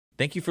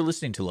Thank you for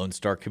listening to Lone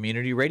Star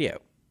Community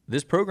Radio.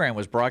 This program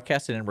was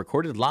broadcasted and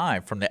recorded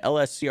live from the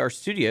LSCR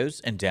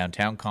studios in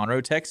downtown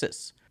Conroe,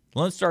 Texas.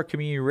 Lone Star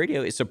Community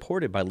Radio is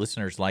supported by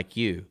listeners like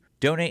you.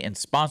 Donate and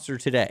sponsor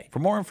today. For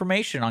more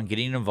information on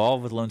getting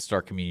involved with Lone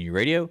Star Community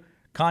Radio,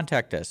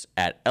 contact us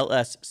at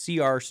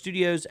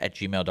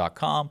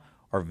lscrstudios@gmail.com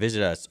or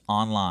visit us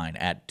online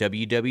at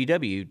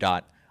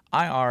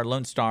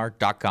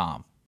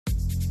www.irlonestar.com.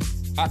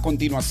 A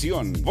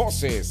continuación,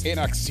 Voces en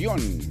Acción,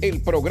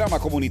 el programa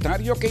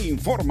comunitario que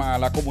informa a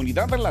la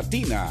comunidad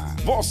latina.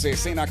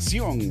 Voces en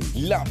Acción,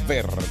 la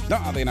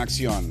verdad en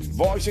acción.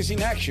 Voices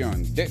in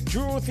Action, the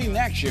truth in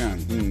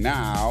action.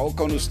 Now,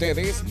 con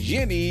ustedes,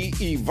 Jenny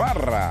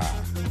Ibarra.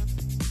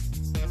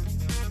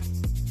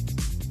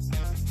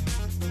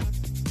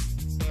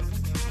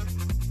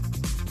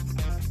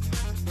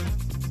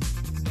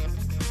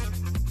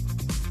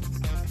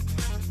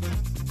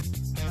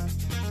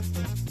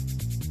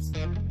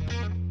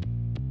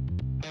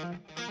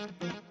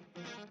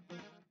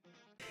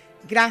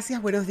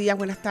 Gracias, buenos días,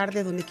 buenas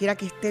tardes, donde quiera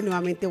que esté,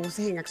 nuevamente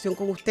Voces en Acción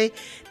con usted,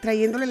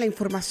 trayéndole la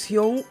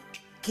información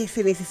que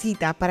se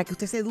necesita para que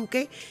usted se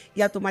eduque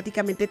y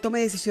automáticamente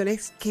tome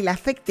decisiones que le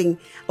afecten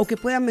o que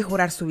puedan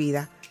mejorar su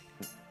vida.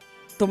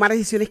 Tomar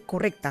decisiones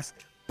correctas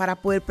para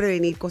poder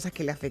prevenir cosas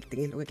que le afecten,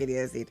 es lo que quería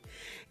decir.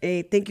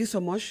 Thank you so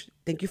much.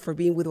 Thank you for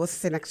being with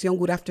Voces en Acción.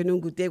 Good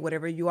afternoon, good day,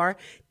 whatever you are.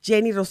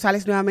 Jenny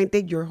Rosales,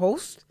 nuevamente, your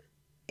host,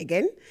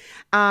 again.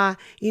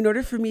 In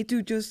order for me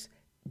to just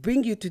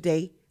bring you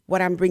today what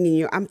I'm bringing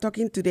you, I'm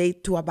talking today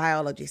to a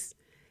biologist.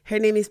 Her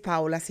name is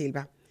Paola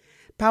Silva.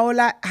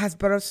 Paola has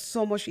brought us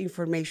so much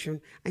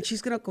information, and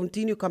she's going to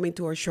continue coming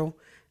to our show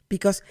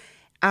because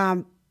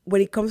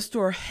when it comes to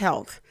our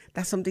health,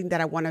 that's something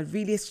that I want to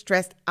really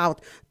stress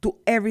out to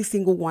every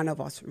single one of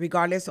us,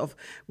 regardless of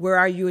where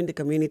are you in the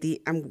community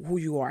and who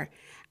you are.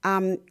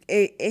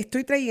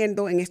 Estoy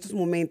trayendo en estos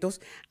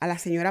momentos a la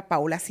señora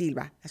Paola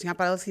Silva. La señora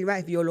Paola Silva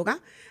es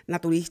bióloga,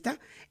 naturista.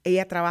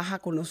 Ella trabaja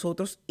con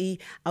nosotros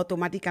y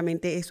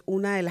automáticamente es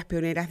una de las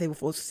pioneras de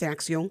Voces en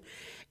Acción.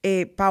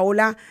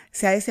 Paola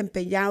se ha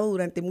desempeñado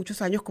durante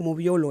muchos años como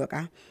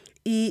bióloga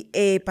y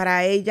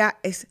para ella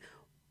es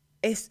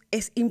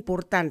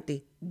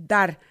importante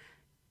dar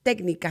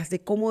técnicas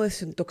de cómo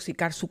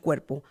desintoxicar su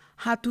cuerpo.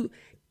 How to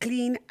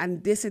clean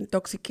and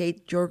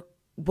disintoxicate your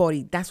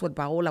body. That's what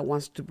Paola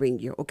wants to bring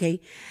you,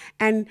 okay?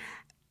 And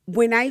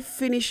when I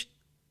finished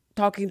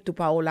talking to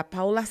Paola,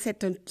 Paola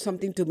said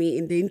something to me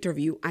in the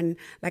interview, and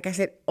like I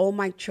said, all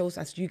my shows,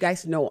 as you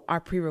guys know, are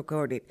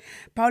pre-recorded.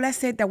 Paola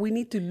said that we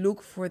need to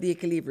look for the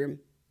equilibrium,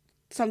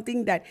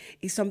 something that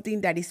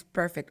is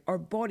perfect. Our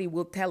body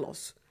will tell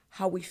us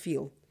how we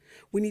feel.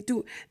 We need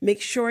to make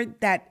sure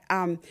that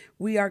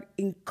we are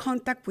in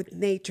contact with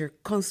nature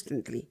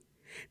constantly,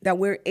 that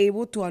we're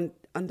able to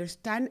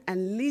understand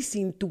and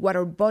listen to what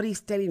our body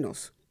is telling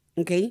us,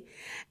 okay?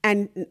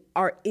 And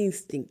our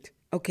instinct,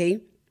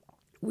 okay?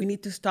 We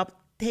need to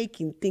stop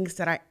taking things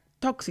that are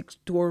toxic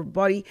to our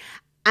body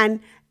and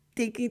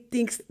taking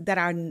things that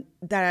are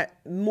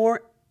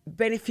more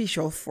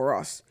beneficial for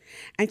us.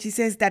 And she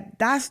says that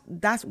that's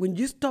when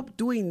you stop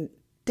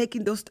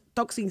taking those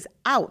toxins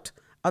out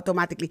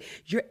automatically,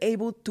 you're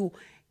able to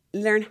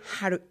learn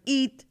how to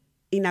eat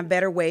in a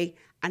better way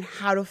and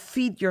how to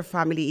feed your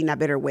family in a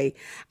better way.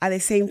 At the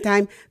same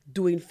time,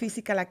 doing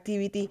physical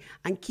activity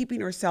and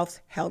keeping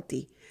ourselves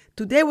healthy.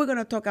 Today, we're going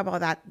to talk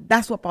about that.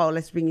 That's what Paola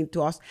is bringing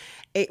to us.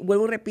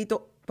 Vuelvo,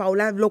 repito,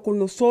 Paola habló con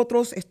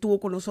nosotros, estuvo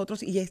con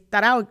nosotros y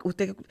estará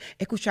usted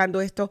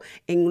escuchando esto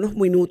en unos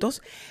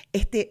minutos.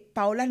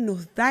 Paola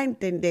nos da a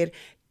entender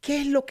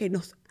qué es lo que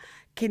nos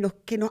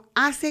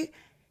hace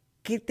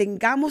que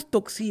tengamos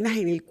toxinas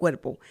en el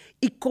cuerpo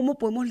y cómo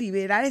podemos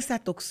liberar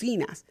esas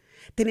toxinas.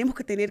 Tenemos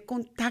que tener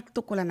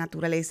contacto con la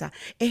naturaleza,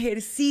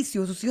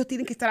 ejercicio. Sus hijos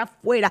tienen que estar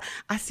afuera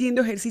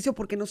haciendo ejercicio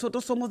porque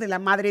nosotros somos de la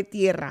madre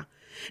tierra.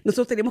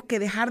 Nosotros tenemos que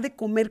dejar de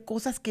comer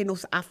cosas que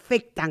nos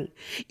afectan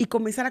y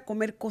comenzar a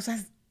comer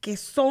cosas que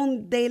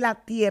son de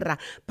la tierra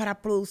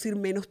para producir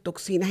menos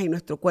toxinas en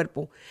nuestro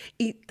cuerpo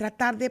y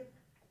tratar de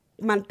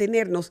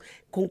mantenernos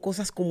con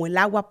cosas como el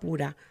agua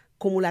pura,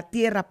 como la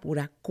tierra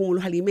pura, como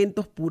los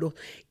alimentos puros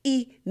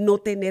y no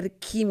tener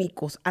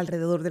químicos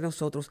alrededor de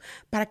nosotros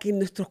para que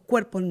nuestros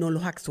cuerpos no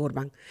los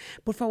absorban.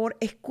 Por favor,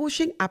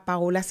 escuchen a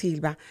Paola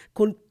Silva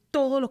con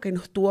todo lo que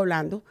nos estuvo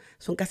hablando.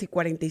 Son casi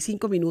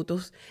 45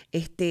 minutos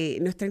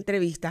nuestra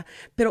entrevista,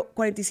 pero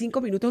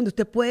 45 minutos donde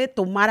usted puede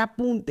tomar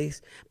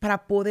apuntes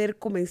para poder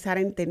comenzar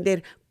a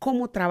entender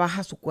cómo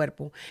trabaja su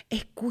cuerpo.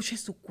 Escuche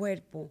su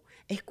cuerpo,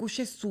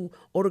 escuche su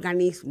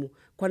organismo.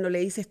 Cuando le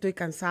dice estoy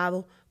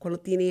cansado, cuando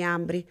tiene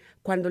hambre,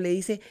 cuando le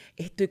dice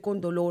estoy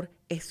con dolor,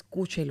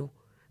 escúchelo.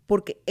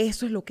 Porque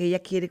eso es lo que ella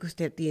quiere que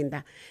usted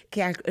entienda,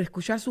 que al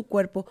escuchar su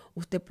cuerpo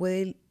usted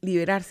puede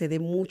liberarse de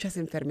muchas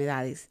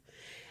enfermedades.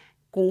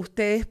 Con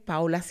ustedes,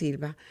 Paola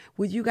Silva.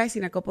 With you guys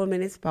in a couple of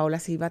minutes, Paola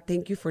Silva,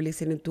 thank you for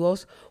listening to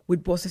us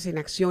with Voces en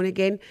Acción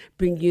again,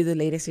 bring you the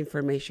latest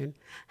information.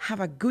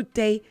 Have a good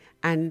day,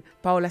 and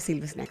Paola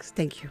Silva is next.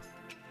 Thank you.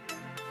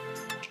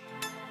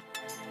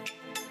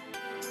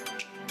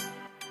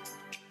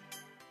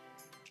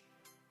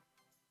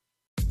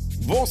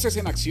 Voces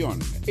en Acción,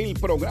 el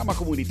programa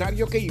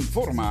comunitario que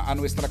informa a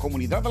nuestra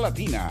comunidad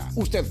latina.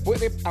 Usted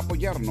puede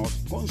apoyarnos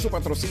con su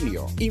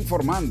patrocinio,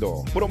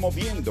 informando,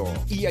 promoviendo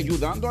y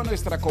ayudando a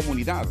nuestra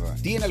comunidad.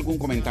 ¿Tiene algún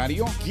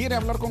comentario? ¿Quiere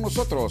hablar con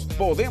nosotros?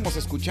 Podemos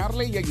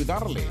escucharle y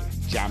ayudarle.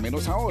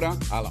 Llámenos ahora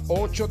al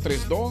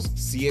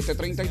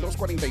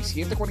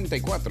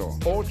 832-732-4744.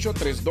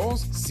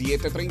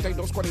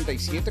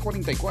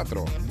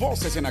 832-732-4744.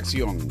 Voces en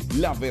Acción,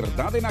 la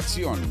verdad en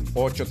acción.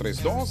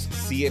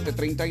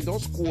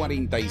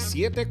 832-732-4744.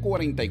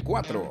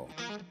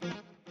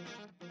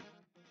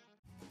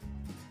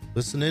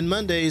 Listen in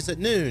Mondays at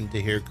noon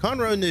to hear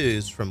Conroe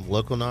news from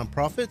local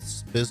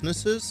nonprofits,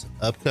 businesses,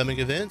 upcoming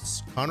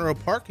events, Conroe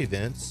Park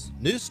events,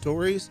 news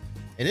stories,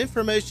 and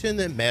information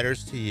that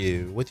matters to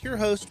you with your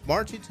host,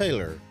 Margie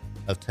Taylor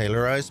of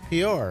Taylorized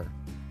PR.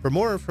 For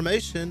more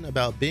information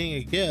about being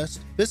a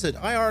guest, visit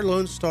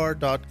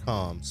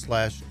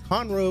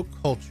irlonestar.com/Conroe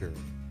Culture.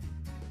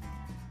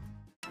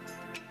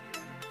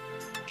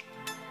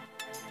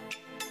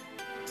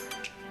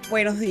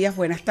 Buenos días,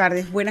 buenas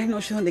tardes, buenas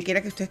noches, donde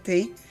quiera que usted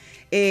esté.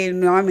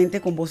 Nuevamente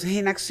con Voces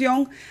en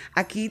Acción,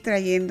 aquí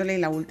trayéndole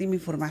la última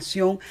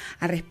información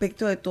al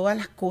respecto de todas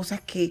las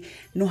cosas que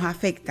nos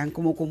afectan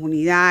como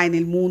comunidad, en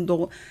el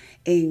mundo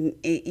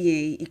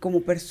y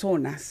como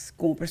personas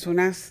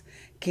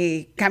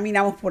que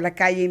caminamos por la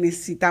calle y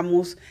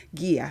necesitamos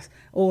guías,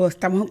 o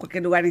estamos en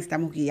cualquier lugar y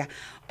necesitamos guías.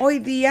 Hoy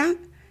día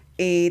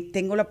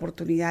tengo la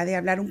oportunidad de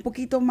hablar un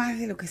poquito más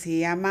de lo que se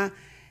llama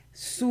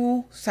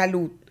su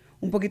salud,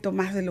 un poquito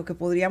más de lo que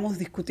podríamos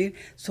discutir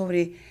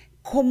sobre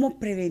cómo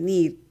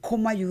prevenir,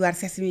 cómo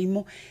ayudarse a sí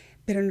mismo,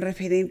 pero en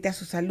referente a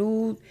su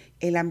salud,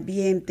 el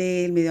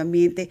ambiente, el medio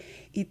ambiente.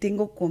 Y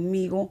tengo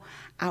conmigo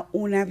a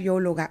una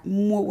bióloga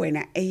muy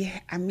buena. Ella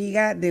es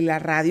amiga de la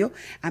radio,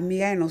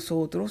 amiga de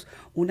nosotros,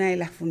 una de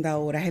las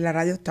fundadoras de la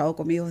radio. Ha estado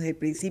conmigo desde el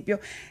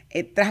principio,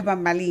 tras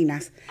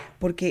bambalinas,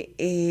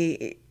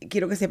 porque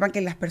quiero que sepan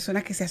que las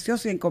personas que se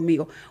asocian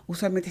conmigo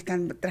usualmente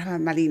están tras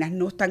bambalinas,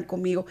 no están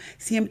conmigo,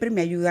 siempre me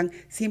ayudan,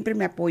 siempre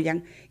me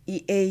apoyan.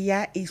 Y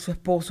ella y su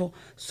esposo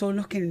son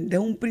los que desde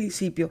un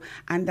principio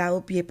han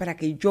dado pie para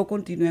que yo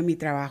continúe mi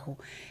trabajo.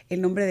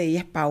 El nombre de ella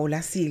es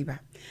Paola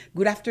Silva.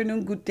 Good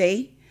afternoon, good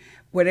day,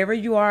 wherever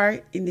you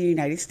are in the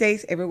United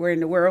States, everywhere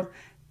in the world.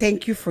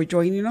 Thank you for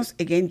joining us.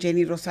 Again,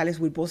 Jenny Rosales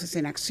with Voces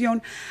En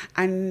Accíon,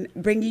 and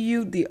bringing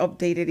you the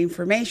updated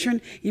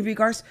information in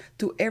regards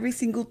to every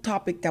single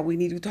topic that we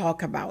need to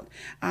talk about.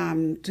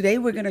 Today,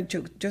 we're going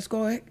to just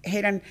go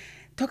ahead and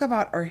talk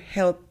about our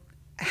health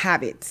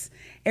habits.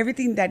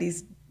 Everything that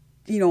is,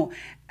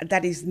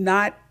 that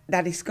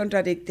is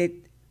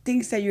contradicted,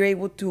 things that you're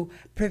able to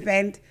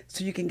prevent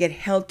so you can get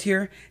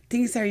healthier,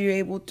 things that you're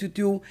able to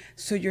do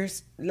so your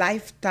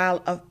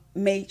lifestyle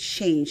may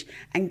change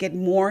and get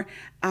more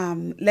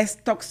less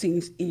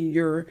toxins in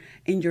your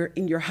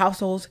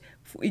households,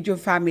 in your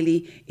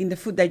family, in the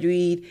food that you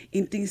eat,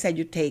 in things that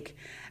you take.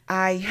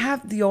 I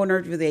have the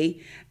honor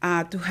today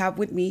to have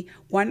with me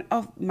one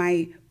of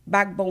my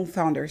backbone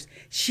founders.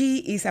 She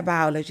is a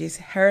biologist.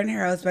 Her and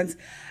her husband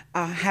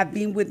have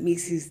been with me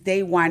since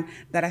day one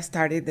that I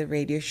started the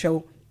radio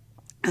show.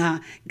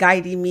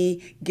 Guiding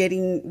me,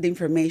 getting the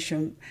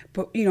information,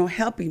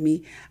 helping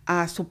me,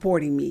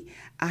 supporting me.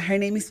 Her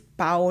name is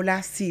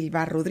Paola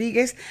Silva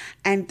Rodriguez,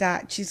 and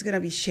she's going to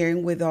be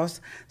sharing with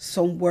us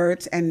some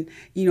words and,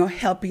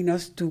 helping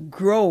us to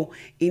grow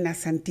in a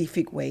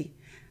scientific way.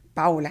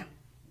 Paola,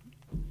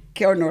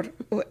 qué honor.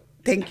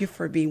 Thank you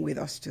for being with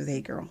us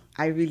today, girl.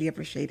 I really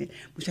appreciate it.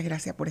 Muchas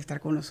gracias por estar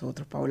con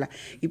nosotros, Paola,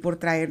 y por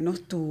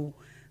traernos tu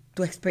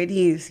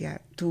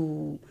experiencia,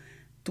 tu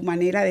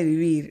manera de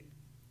vivir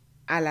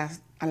a la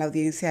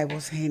audiencia de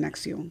Voces en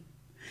Acción.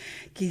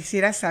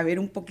 Quisiera saber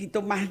un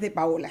poquito más de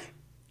Paola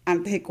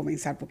antes de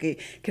comenzar, porque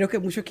creo que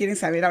muchos quieren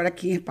saber ahora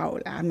quién es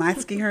Paola. I'm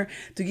asking her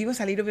to give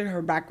us a little bit of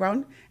her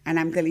background, and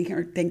I'm telling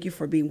her, thank you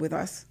for being with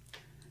us.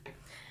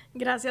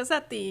 Gracias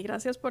a ti,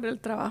 gracias por el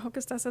trabajo que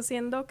estás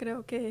haciendo.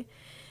 Creo que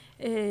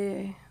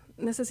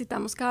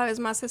necesitamos cada vez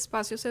más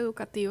espacios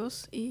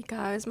educativos y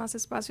cada vez más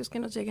espacios que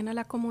nos lleguen a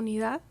la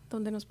comunidad,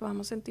 donde nos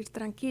podamos sentir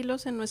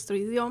tranquilos en nuestro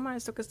idioma.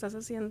 Esto que estás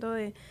haciendo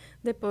de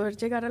poder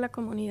llegar a la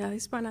comunidad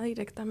hispana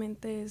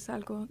directamente es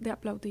algo de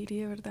aplaudir y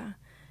de verdad.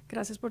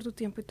 Gracias por tu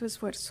tiempo y tu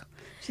esfuerzo.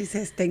 She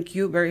says, thank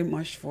you very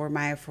much for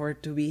my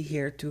effort to be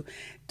here to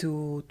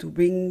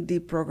bring the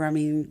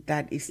programming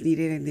that is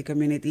needed in the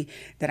community,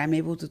 that I'm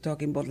able to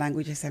talk in both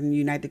languages and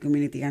unite the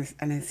community and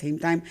at the same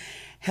time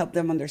help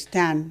them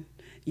understand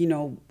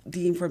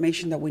the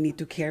information that we need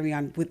to carry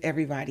on with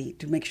everybody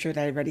to make sure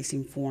that everybody's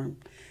informed.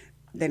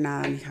 De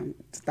nada, mija.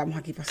 Estamos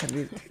aquí para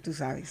servirte, tú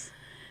sabes.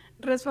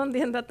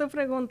 Respondiendo a tu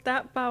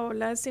pregunta,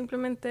 Paola es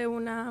simplemente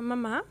una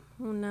mamá,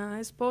 una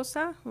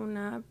esposa,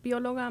 una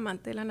bióloga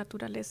amante de la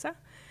naturaleza,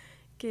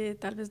 que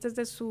tal vez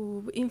desde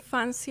su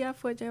infancia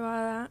fue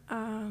llevada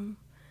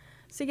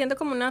siguiendo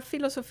como una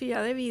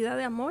filosofía de vida,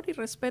 de amor y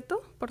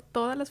respeto por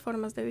todas las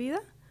formas de vida.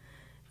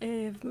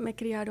 Me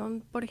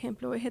criaron, por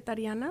ejemplo,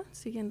 vegetariana,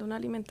 siguiendo una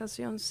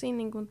alimentación sin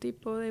ningún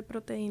tipo de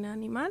proteína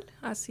animal.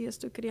 Así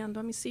estoy criando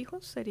a mis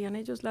hijos. Serían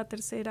ellos la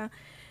tercera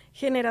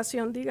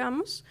generación,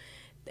 digamos,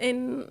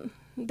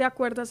 de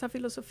acuerdo a esa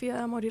filosofía de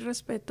amor y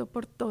respeto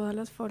por todas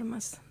las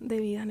formas de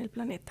vida en el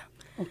planeta.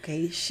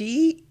 Okay,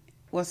 she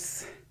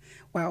was,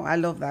 wow, I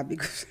love that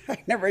because I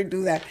never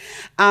do that.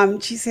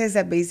 She says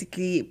that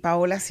basically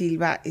Paola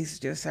Silva is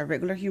just a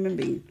regular human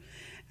being,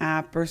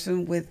 a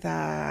person with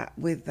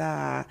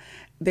a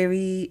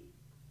very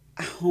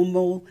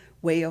humble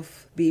way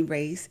of being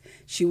raised.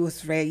 She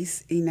was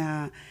raised in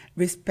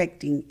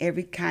respecting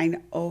every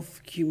kind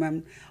of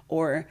human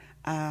or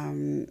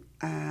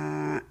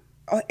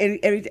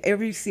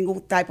every single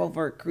type of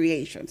her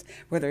creations,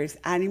 whether it's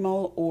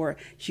animal or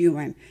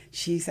human.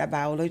 She's a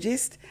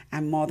biologist,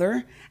 a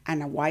mother,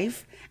 and a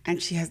wife,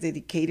 and she has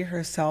dedicated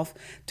herself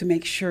to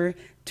make sure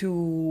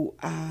to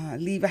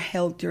live a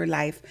healthier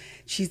life.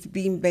 She's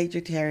been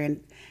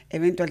vegetarian.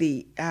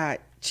 Eventually,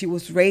 she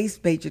was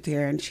raised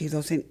vegetarian. She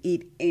doesn't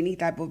eat any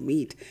type of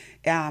meat.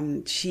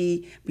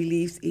 She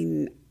believes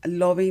in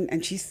loving,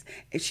 and she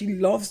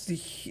loves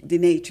the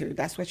nature.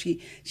 That's what she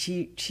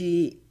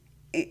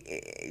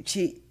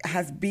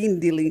has been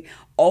dealing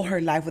all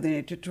her life with the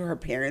nature to her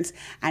parents,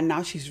 and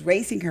now she's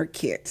raising her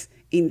kids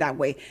in that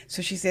way.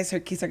 So she says her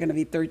kids are going to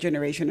be third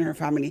generation in her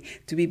family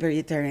to be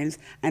vegetarians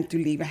and to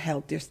live a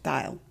healthier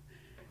style.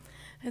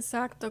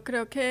 Exacto,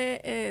 creo que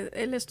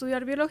el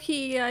estudiar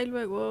biología y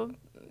luego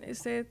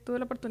tuve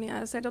la oportunidad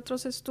de hacer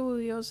otros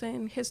estudios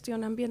en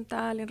gestión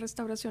ambiental, en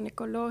restauración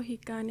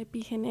ecológica, en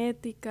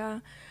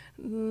epigenética.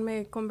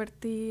 Me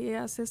convertí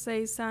hace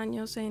 6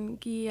 años en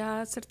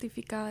guía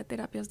certificada de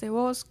terapias de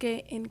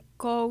bosque, en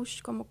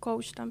coach, como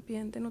coach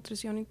también de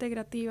nutrición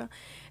integrativa.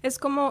 Es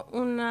como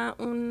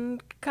un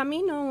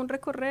camino, un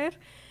recorrer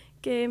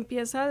que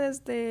empieza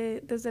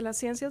desde las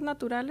ciencias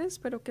naturales,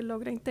 pero que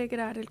logra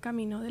integrar el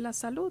camino de la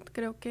salud.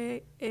 Creo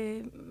que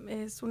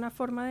es una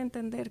forma de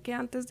entender que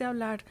antes de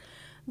hablar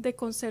de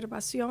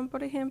conservación,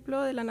 por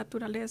ejemplo, de la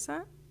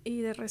naturaleza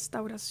y de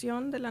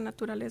restauración de la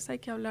naturaleza, hay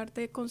que hablar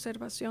de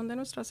conservación de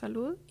nuestra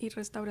salud y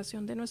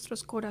restauración de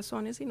nuestros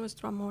corazones y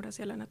nuestro amor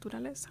hacia la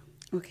naturaleza.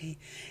 Okay.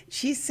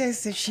 She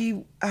says that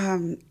she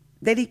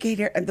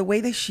dedicated, the way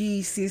that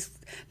she sees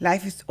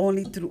life is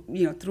only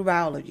through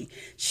biology.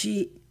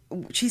 She's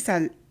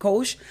a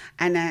coach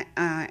and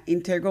an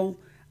integral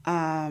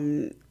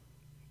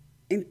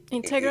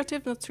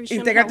integrative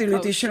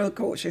nutritional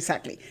coach.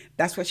 Exactly,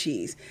 that's what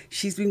she is.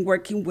 She's been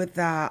working with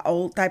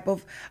all type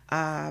of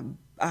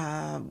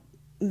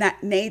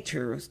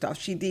nature stuff.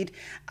 She did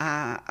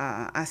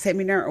a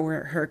seminar,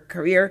 or her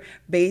career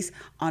based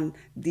on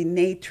the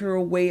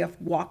natural way of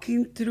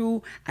walking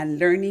through and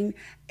learning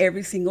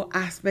every single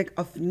aspect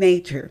of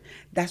nature.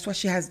 That's what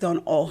she has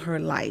done all her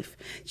life.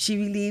 She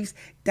believes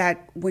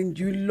that when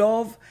you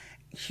love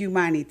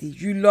humanity,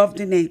 you love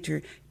the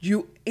nature,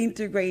 you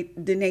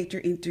integrate the nature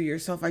into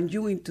yourself and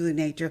you into the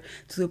nature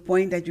to the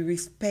point that you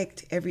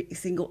respect every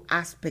single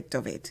aspect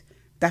of it.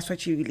 That's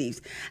what she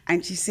believes.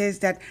 And she says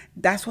that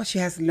that's what she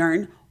has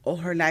learned all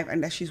her life,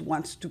 and that she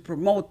wants to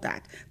promote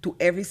that to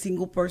every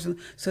single person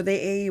so they're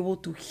able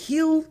to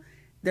heal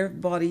their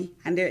body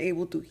and they're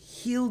able to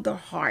heal their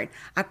heart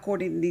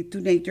accordingly to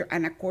nature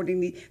and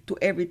accordingly to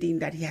everything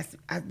that he has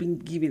been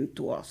given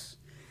to us.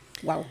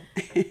 Wow.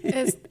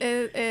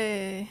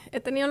 He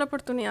tenido la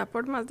oportunidad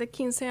por más de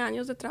 15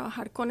 años de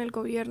trabajar con el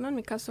gobierno, en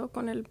mi caso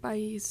con el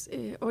país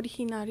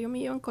originario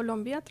mío, en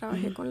Colombia.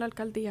 Trabajé con la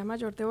Alcaldía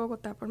Mayor de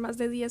Bogotá por más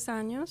de 10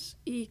 años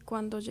y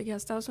cuando llegué a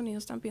Estados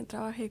Unidos también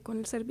trabajé con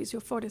el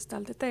Servicio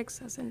Forestal de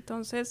Texas.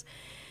 Entonces,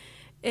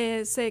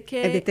 sé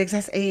que... El de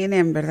Texas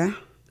A&M, ¿verdad?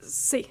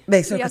 Sí,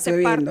 sí,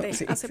 hace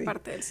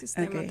parte del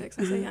sistema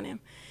Texas A&M.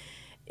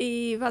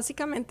 Y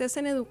básicamente es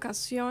en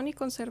educación y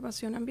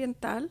conservación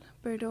ambiental,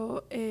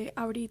 pero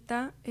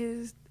ahorita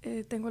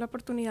tengo la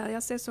oportunidad de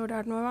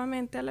asesorar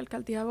nuevamente a la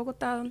Alcaldía de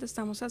Bogotá, donde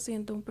estamos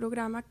haciendo un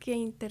programa que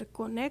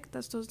interconecta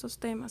estos dos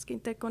temas, que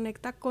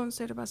interconecta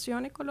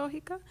conservación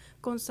ecológica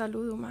con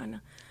salud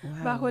humana,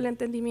 bajo el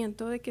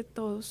entendimiento de que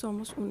todos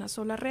somos una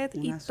sola red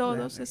y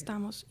todos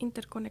estamos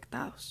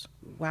interconectados.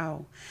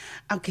 Wow.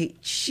 Okay,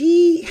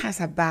 she has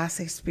a vast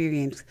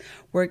experience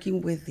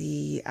working with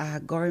the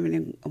government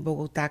in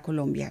Bogotá,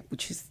 Colombia,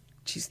 which is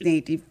she's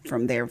native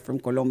from there, from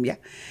Colombia,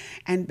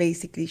 and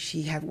basically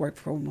she had worked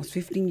for almost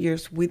 15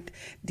 years with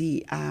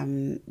the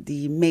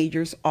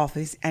mayor's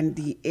office and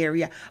the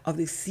area of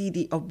the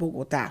city of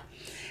Bogotá.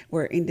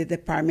 We're in the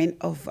Department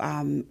of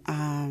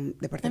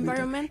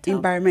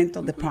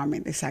Environmental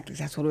Department, exactly,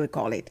 that's what we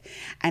call it.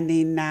 And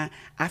then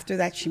after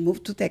that, she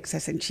moved to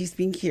Texas, and she's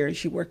been here.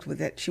 She worked with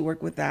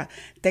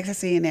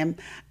Texas A&M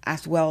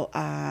as well,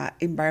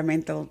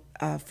 environmental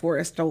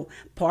forestal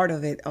part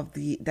of it, of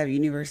the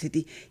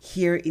university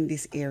here in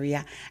this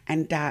area,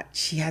 and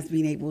she has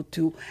been able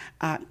to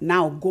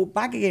now go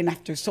back again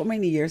after so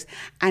many years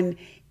and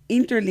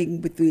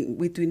interlink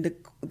between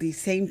the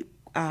same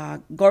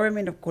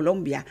government of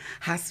Colombia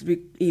has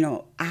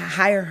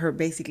hired her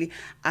basically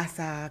as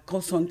a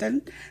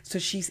consultant, so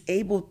she's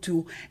able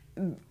to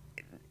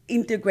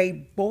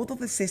integrate both of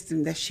the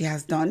systems that she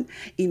has done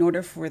in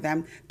order for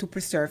them to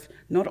preserve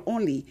not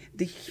only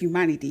the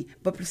humanity,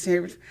 but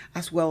preserve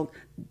as well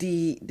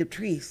the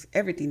trees,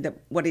 everything,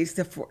 what is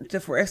the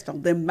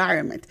forestal, the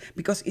environment,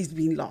 because it's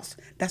being lost.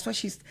 That's what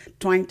she's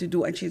trying to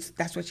do, and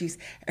that's what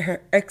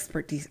her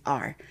expertise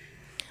are.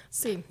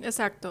 Sí,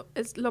 exacto.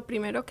 Lo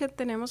primero que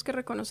tenemos que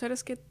reconocer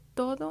es que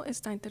todo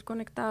está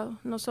interconectado.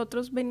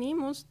 Nosotros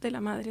venimos de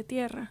la madre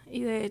tierra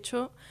y de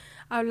hecho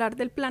hablar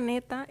del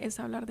planeta es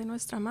hablar de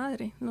nuestra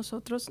madre.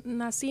 Nosotros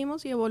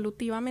nacimos y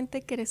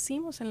evolutivamente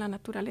crecimos en la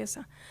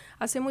naturaleza.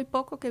 Hace muy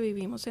poco que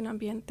vivimos en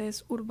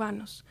ambientes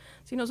urbanos.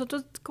 Si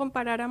nosotros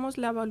comparáramos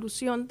la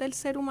evolución del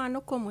ser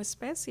humano como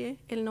especie,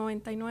 el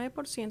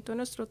 99% de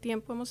nuestro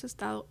tiempo hemos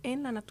estado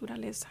en la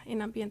naturaleza,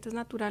 en ambientes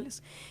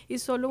naturales, y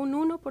solo un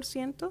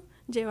 1%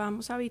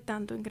 llevamos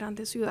habitando en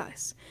grandes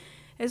ciudades.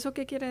 ¿Eso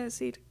qué quiere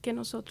decir? Que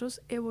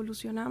nosotros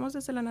evolucionamos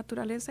desde la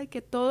naturaleza y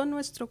que todo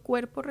nuestro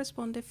cuerpo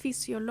responde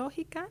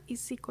fisiológica y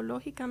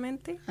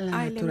psicológicamente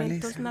a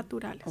elementos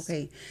naturales.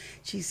 Okay,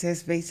 she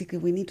says basically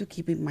we need to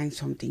keep in mind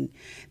something.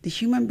 The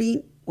human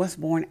being was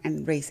born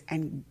and raised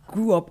and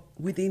grew up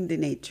within the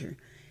nature.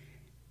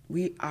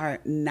 We are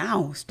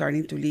now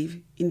starting to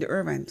live in the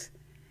urbans.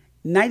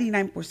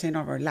 99%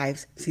 of our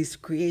lives since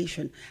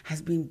creation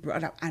has been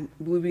brought up and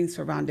we've been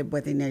surrounded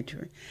by the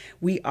nature.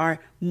 We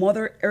are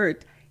Mother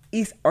Earth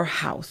is our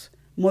house.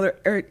 Mother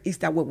Earth is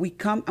that what we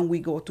come and we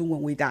go to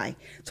when we die.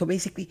 So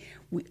basically,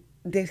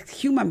 the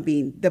human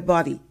being, the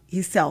body,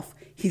 himself,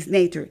 his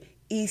nature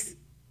is,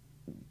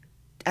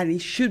 and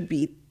it should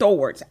be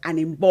towards and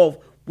involved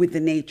with the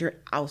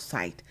nature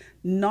outside,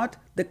 not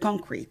the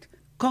concrete.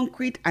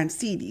 Concrete and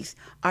cities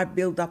are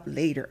built up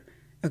later,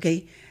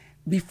 okay?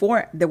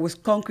 Before there was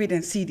concrete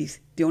and cities,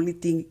 the only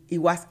thing it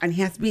was, and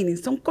has been in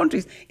some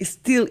countries, it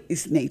still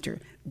is nature.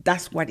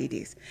 That's what it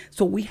is.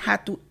 So we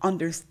had to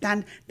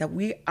understand that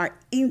we are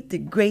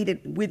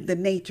integrated with the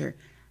nature.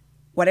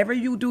 Whatever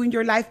you do in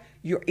your life,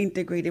 you're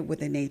integrated with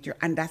the nature.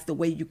 And that's the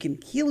way you can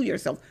heal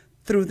yourself,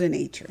 through the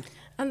nature.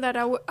 And that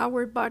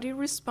our body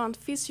responds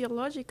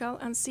physiological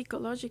and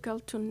psychological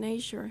to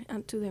nature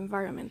and to the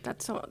environment.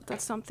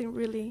 That's something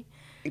really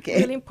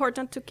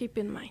important to keep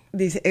in mind.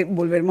 Dice,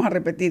 volvemos a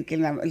repetir que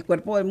el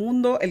cuerpo del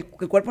mundo, el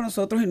cuerpo de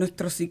nosotros y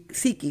nuestro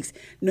psiquis,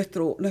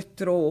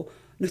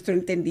 nuestro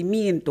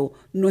entendimiento,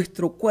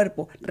 nuestro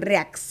cuerpo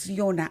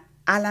reacciona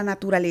a la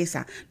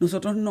naturaleza.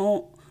 Nosotros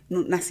no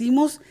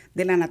nacimos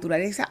de la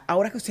naturaleza.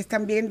 Ahora que ustedes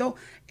están viendo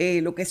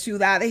lo que es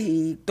ciudades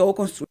y todo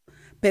construido,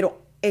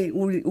 pero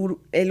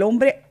el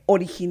hombre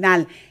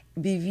original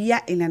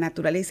vivía en la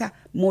naturaleza,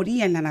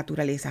 moría en la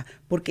naturaleza,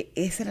 porque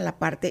esa era la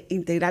parte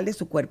integral de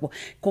su cuerpo.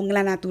 Con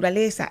la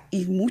naturaleza,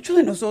 y muchos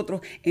de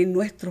nosotros en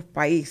nuestros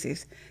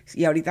países,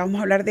 y ahorita vamos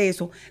a hablar de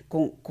eso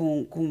con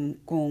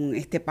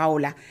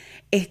Paola,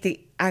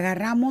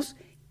 agarramos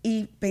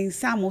y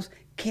pensamos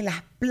que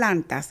las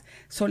plantas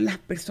son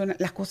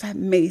las cosas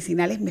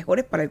medicinales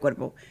mejores para el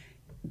cuerpo.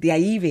 De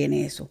ahí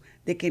viene eso,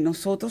 de que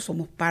nosotros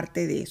somos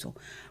parte de eso.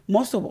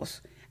 Most of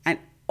us, and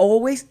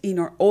always in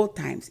our old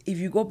times, if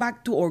you go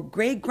back to our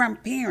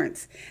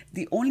great-grandparents,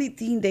 the only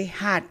thing they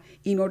had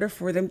in order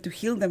for them to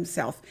heal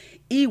themselves,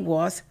 it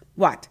was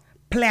what?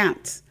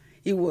 Plants.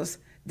 It was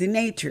the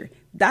nature.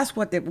 That's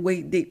what the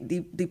way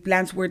the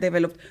plants were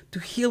developed to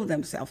heal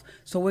themselves.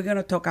 So we're going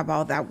to talk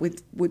about that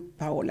with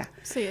Paola.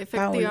 Sí,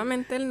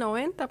 efectivamente el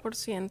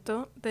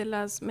 90% de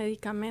los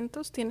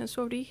medicamentos tienen su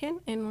origen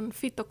en un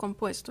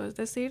fitocompuesto, es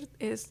decir,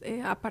 es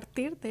a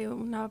partir de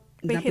una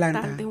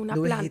vegetal, de una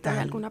planta, de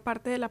alguna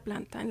parte de la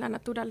planta. En la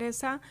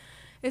naturaleza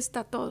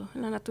está todo.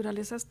 En la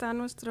naturaleza está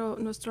nuestro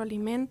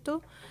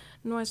alimento,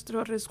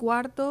 nuestro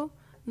resguardo,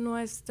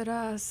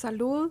 nuestra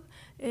salud,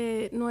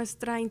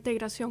 nuestra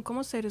integración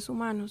como seres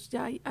humanos.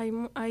 Ya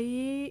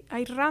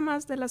hay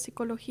ramas de la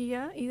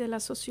psicología y de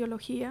la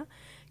sociología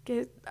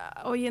que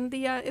hoy en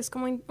día es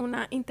como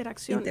una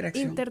interacción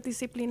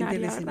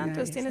interdisciplinaria, ¿verdad?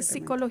 Entonces tienes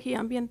psicología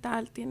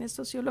ambiental, tienes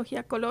sociología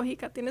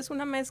ecológica, tienes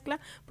una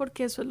mezcla,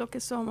 porque eso es lo que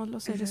somos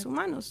los seres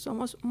humanos,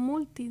 somos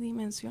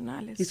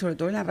multidimensionales. Y sobre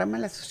todo en la rama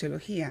de la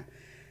sociología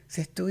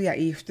se estudia,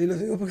 y usted lo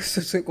digo porque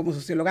soy como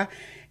socióloga,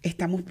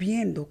 estamos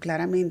viendo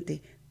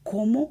claramente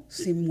cómo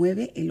se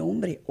mueve el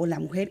hombre o la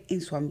mujer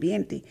en su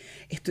ambiente.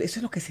 Eso es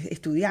lo que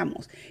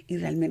estudiamos. Y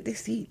realmente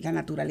sí, la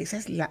naturaleza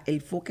es el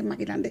enfoque más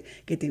grande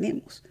que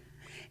tenemos.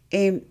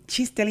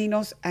 She's telling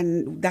us,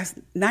 and that's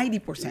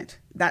 90%,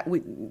 that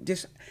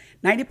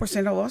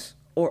 90% of us,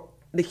 or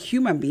the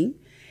human being,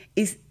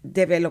 is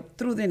developed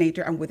through the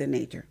nature and with the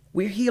nature.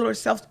 We heal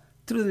ourselves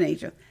through the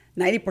nature.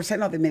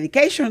 90% of the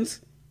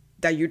medications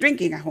that you're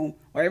drinking at home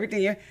or everything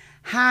here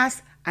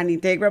has an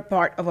integral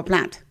part of a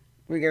plant.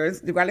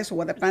 Regardless of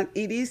what the plant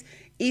it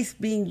is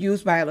being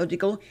used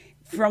biological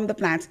from the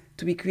plant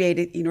to be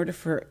created in order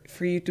for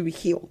you to be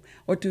healed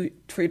or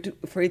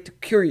for it to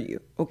cure you,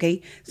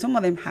 okay? Some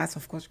of them has,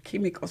 of course,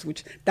 chemicals,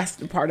 which that's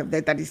the part of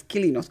that is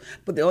killing us.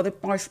 But the other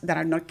parts that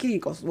are not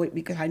chemicals,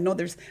 because I know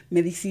there's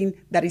medicine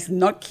that is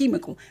not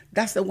chemical,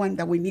 that's the one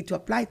that we need to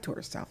apply to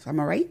ourselves. Am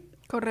I right?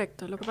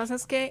 Correcto. Lo que pasa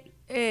es que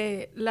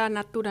la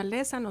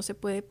naturaleza no se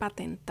puede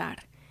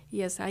patentar.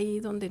 y es ahí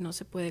donde no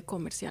se puede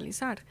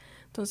comercializar.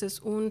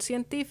 Entonces, un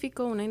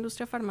científico, una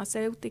industria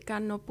farmacéutica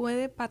no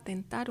puede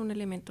patentar un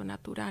elemento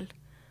natural,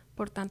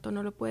 por tanto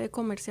no lo puede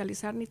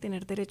comercializar ni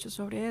tener derechos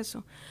sobre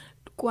eso.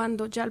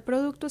 Cuando ya el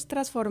producto es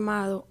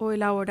transformado o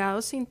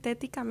elaborado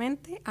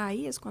sintéticamente,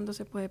 ahí es cuando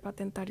se puede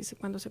patentar y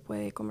cuando se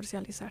puede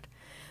comercializar.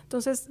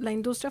 Entonces, la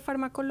industria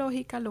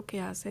farmacológica lo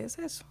que hace es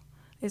eso,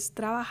 es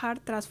trabajar,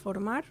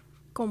 transformar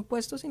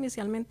compuestos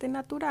inicialmente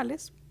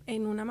naturales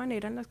en una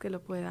manera en la que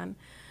lo puedan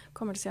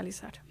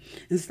comercializar.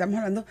 Estamos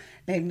hablando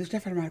de la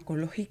industria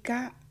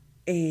farmacológica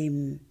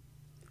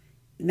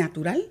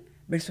natural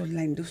versus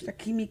la industria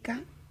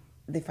química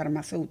de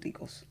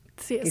farmacéuticos.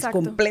 Sí, que exacto.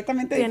 Es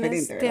completamente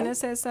diferente, ¿verdad?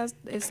 Tienes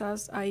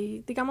esas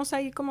ahí, digamos,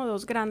 hay como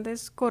dos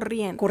grandes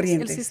corrientes.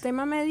 El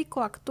sistema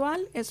médico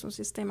actual es un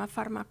sistema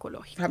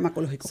farmacológico.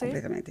 Farmacológico, ¿sí?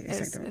 Completamente,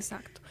 exactamente.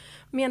 Exacto.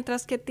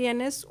 Mientras que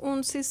tienes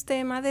un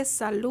sistema de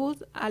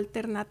salud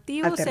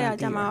alternativo, se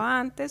llamaba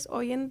antes,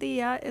 hoy en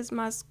día es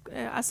más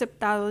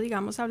aceptado,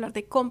 digamos, hablar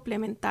de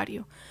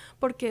complementario,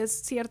 porque es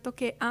cierto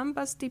que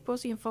ambos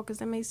tipos y enfoques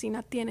de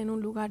medicina tienen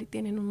un lugar y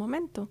tienen un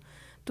momento.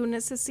 Tú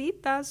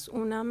necesitas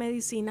una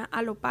medicina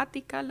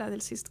alopática, la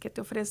que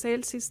te ofrece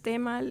el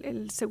sistema,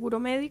 el seguro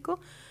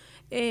médico,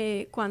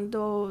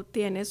 cuando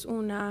tienes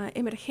una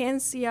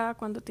emergencia,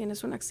 cuando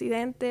tienes un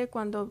accidente,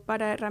 cuando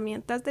para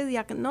herramientas de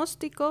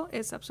diagnóstico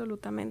es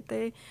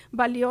absolutamente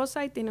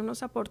valiosa y tiene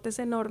unos aportes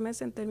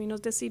enormes en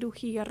términos de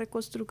cirugía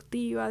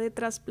reconstructiva, de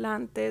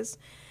trasplantes.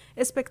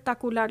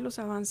 Espectacular los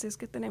avances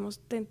que tenemos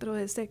dentro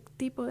de ese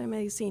tipo de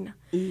medicina.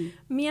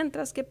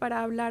 Mientras que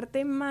para hablar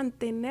de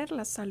mantener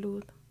la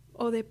salud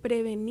o de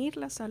prevenir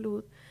la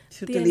salud,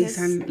 tienes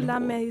la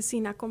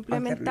medicina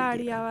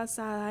complementaria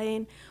basada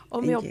en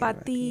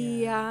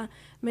homeopatía,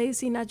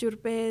 medicina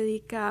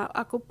ayurvédica,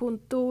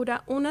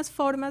 acupuntura, unas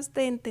formas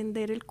de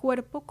entender el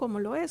cuerpo como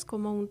lo es,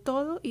 como un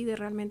todo, y de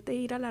realmente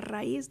ir a la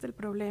raíz del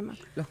problema.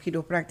 Los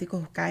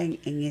quiroprácticos caen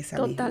en esa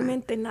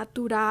totalmente misma.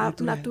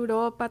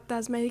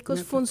 Naturópatas,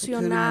 médicos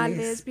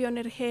funcionales,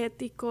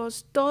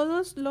 bioenergéticos,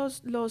 todos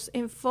los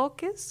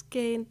enfoques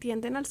que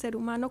entienden al ser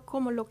humano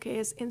como lo que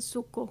es en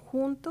su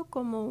conjunto,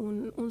 como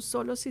un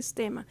solo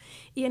sistema.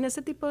 Y en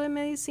ese tipo de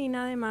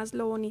medicina, además,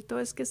 lo bonito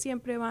es que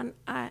siempre van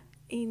a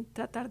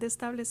tratar de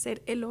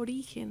establecer el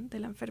origen de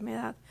la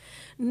enfermedad,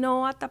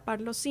 no a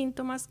tapar los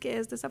síntomas, que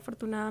es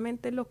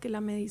desafortunadamente lo que la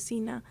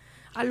medicina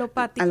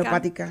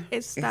alopática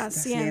está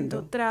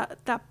haciendo.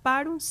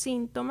 Tapar un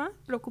síntoma,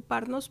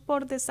 preocuparnos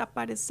por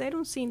desaparecer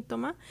un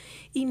síntoma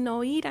y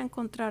no ir a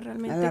encontrar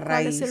realmente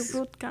cuál es el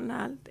root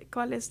canal,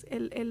 cuál es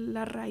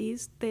la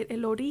raíz,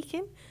 el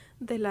origen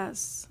de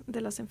las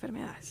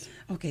enfermedades.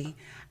 Okay.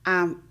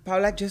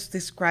 Paola just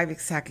described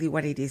exactly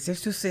what it is.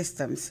 There's two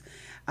systems,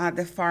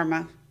 the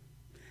pharma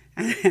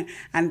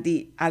and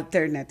the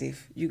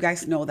alternative. You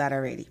guys know that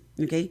already,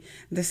 okay?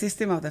 The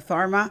system of the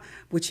pharma,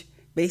 which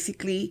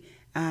basically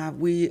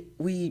we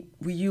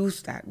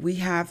use that. We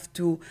have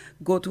to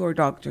go to our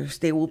doctors.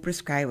 They will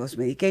prescribe us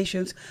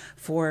medications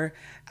for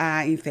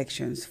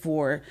infections,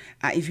 for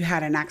if you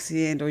had an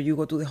accident or you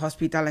go to the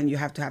hospital and you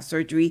have to have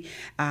surgery,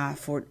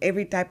 for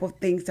every type of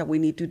things that we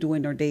need to do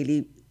in our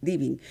daily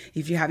living.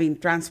 If you're having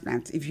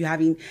transplants, if you're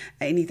having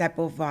any type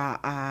of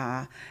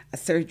a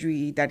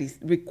surgery that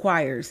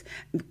requires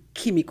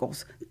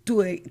chemicals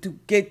to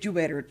get you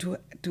better,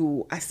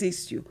 to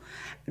assist you,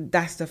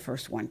 that's the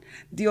first one.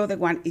 The other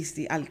one is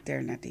the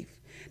alternative.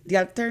 The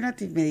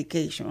alternative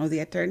medication or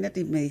the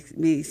alternative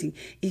medicine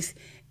is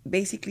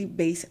basically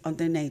based on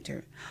the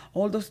nature.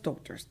 All those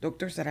doctors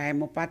that are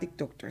homeopathic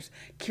doctors,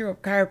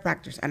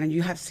 chiropractors, and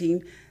you have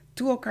seen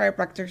two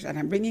chiropractors, and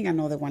I'm bringing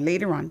another one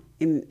later on,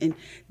 in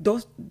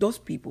those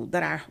people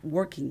that are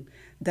working,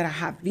 that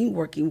have been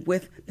working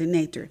with the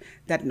nature,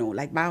 that know,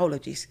 like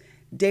biologists,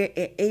 they're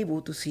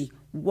able to see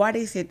what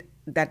is it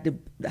that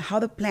how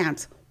the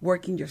plants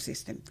work in your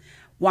system.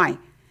 Why?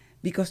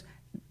 Because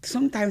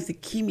sometimes the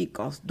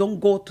chemicals don't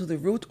go to the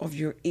root of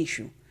your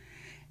issue,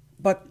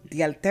 but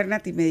the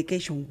alternative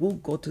medication will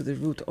go to the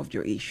root of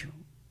your issue.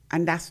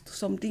 And that's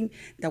something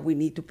that we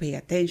need to pay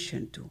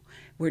attention to.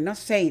 We're not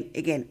saying,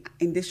 again,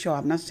 in this show,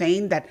 I'm not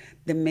saying that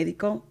the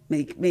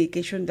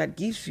medication that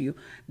gives you,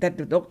 that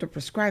the doctor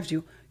prescribes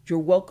you, you're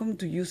welcome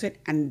to use it,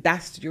 and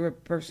that's your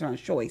personal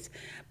choice.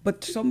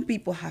 But some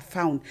people have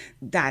found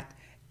that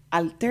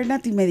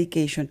alternative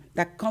medication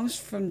that comes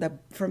from the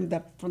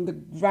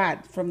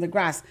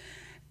grass,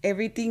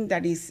 everything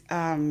that is,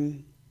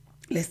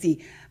 let's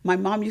see, my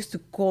mom used to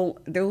call,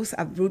 there was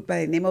a root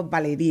by the name of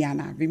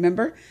valeriana,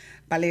 remember?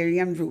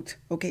 Valerian root,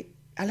 okay?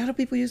 A lot of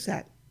people use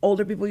that.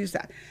 Older people use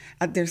that.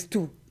 There's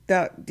two.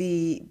 For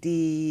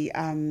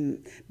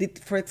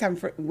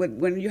example,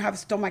 when you have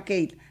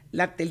stomachache,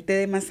 el té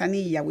de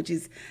manzanilla, which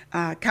is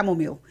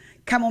chamomile.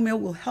 Chamomile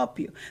will help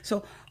you.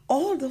 So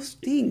all those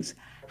things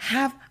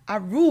have a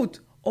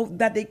root of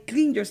that they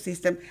clean your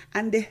system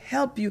and they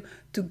help you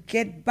to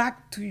get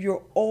back to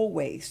your old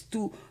ways,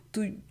 to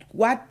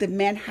what the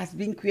man has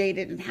been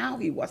created and how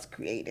he was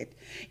created.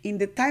 In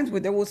the times where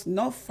there was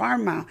no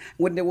pharma,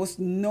 when there was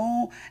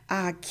no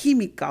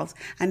chemicals,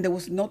 and there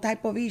was no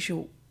type of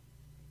issue,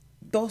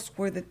 those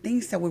were the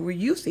things that we were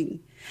using,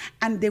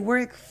 and they were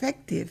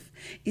effective.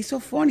 It's so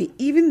funny.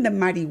 Even the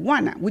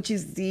marijuana, which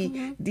is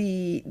the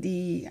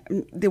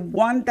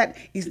one that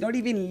is not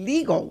even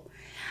legal,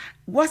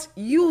 was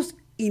used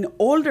in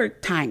older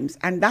times,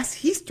 and that's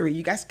history.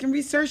 You guys can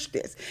research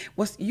this.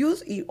 Was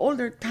used in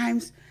older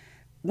times.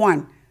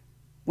 One,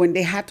 when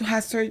they had to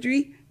have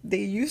surgery, they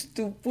used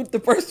to put the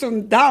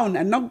person down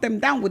and knock them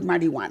down with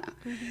marijuana.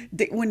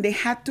 When they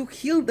had to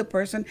heal the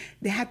person,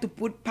 they had to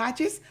put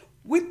patches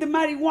with the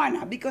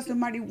marijuana because the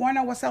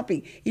marijuana was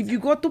helping. If you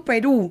go to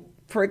Peru,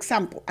 for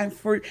example, and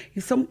for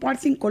some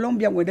parts in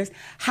Colombia where there's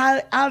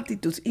high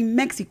altitudes, in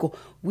Mexico,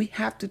 we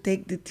have to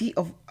take the tea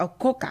of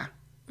coca,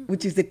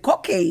 which is the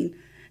cocaine.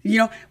 You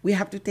know, we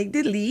have to take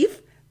the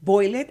leaf,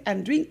 boil it,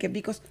 and drink it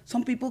because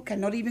some people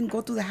cannot even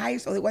go to the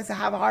highest, otherwise they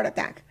have a heart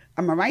attack.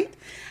 Am I right?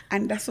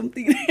 And that's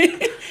something,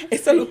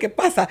 eso es lo que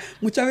pasa.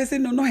 Muchas veces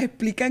no nos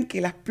explican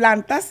que las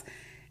plantas,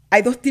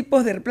 hay dos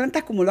tipos de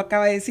plantas, como lo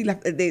acaba de decir,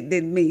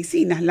 de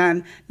medicinas,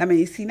 la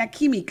medicina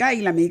química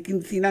y la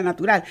medicina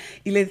natural.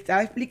 Y les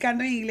estaba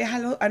explicando en inglés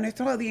a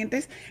nuestros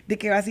audientes de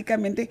que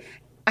básicamente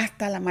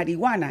hasta la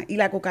marihuana y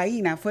la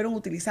cocaína fueron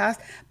utilizadas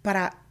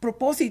para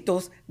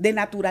propósitos de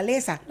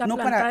naturaleza. La no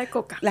planta para de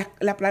coca.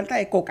 La planta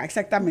de coca,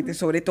 exactamente,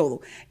 sobre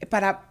todo.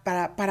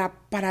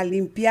 Para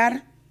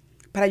limpiar,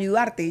 para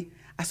ayudarte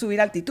a subir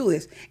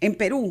altitudes. En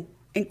Perú,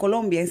 en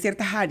Colombia, en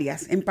ciertas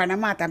áreas, en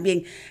Panamá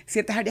también,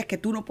 ciertas áreas que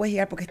tú no puedes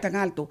llegar porque es tan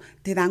alto,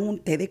 te dan un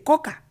té de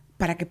coca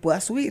para que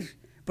puedas subir,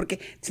 porque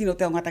si no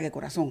te da un ataque de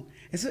corazón.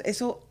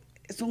 Eso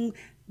son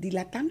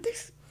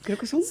dilatantes, creo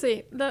que son.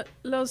 Sí,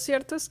 lo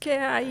cierto es que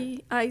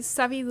hay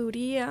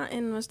sabiduría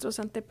en nuestros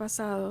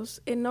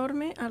antepasados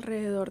enorme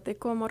alrededor de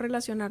cómo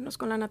relacionarnos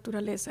con la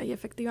naturaleza, y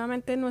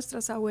efectivamente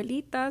nuestras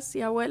abuelitas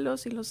y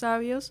abuelos y los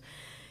sabios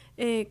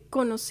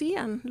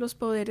conocían los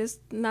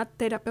poderes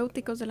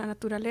terapéuticos de la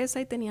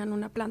naturaleza y tenían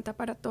una planta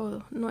para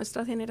todo.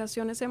 Nuestras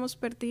generaciones hemos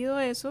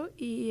perdido eso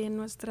y en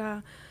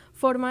nuestra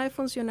forma de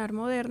funcionar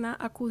moderna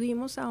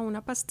acudimos a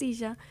una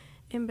pastilla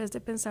en vez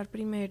de pensar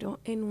primero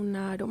en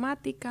una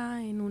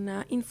aromática, en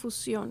una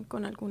infusión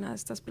con alguna de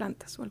estas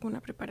plantas o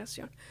alguna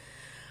preparación.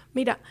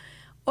 Mira,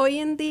 hoy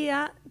en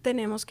día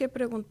tenemos que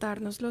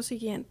preguntarnos lo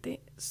siguiente.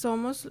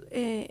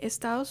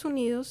 Estados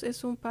Unidos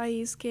es un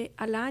país que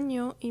al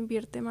año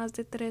invierte más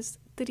de $3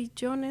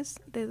 trillones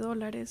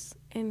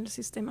en el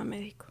sistema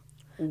médico.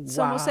 Wow.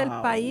 Somos el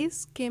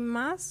país que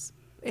más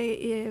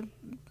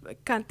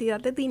cantidad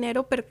de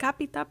dinero per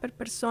cápita, per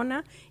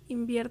persona,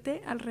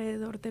 invierte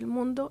alrededor del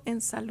mundo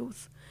en salud.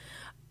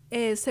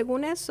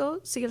 Según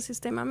eso, si el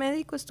sistema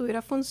médico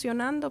estuviera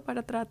funcionando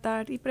para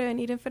tratar y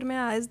prevenir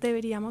enfermedades,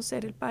 deberíamos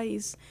ser el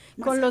país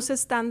con los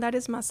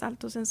estándares más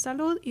altos en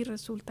salud, y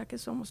resulta que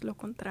somos lo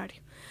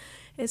contrario.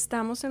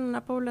 Estamos en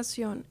una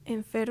población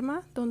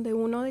enferma donde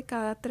 1 de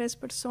cada 3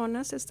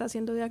 personas está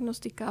siendo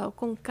diagnosticado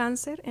con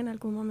cáncer en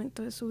algún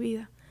momento de su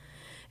vida.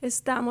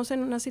 Estamos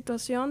en una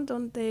situación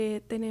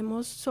donde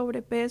tenemos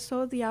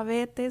sobrepeso,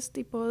 diabetes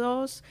tipo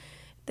 2,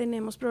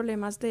 tenemos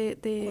problemas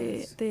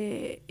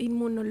de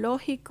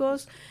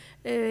inmunológicos,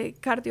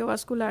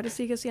 cardiovasculares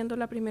sigue siendo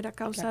la primera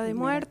causa de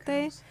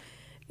muerte.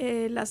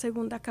 La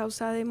segunda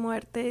causa de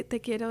muerte,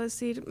 te quiero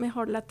decir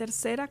mejor, la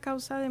tercera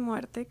causa de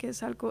muerte, que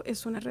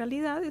es una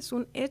realidad, es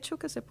un hecho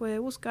que se puede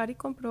buscar y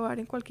comprobar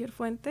en cualquier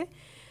fuente.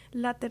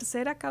 La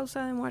tercera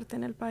causa de muerte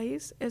en el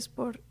país es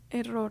por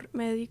error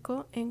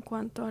médico en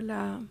cuanto a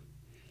la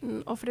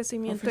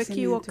ofrecimiento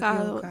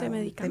equivocado de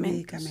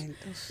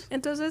medicamentos.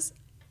 Entonces,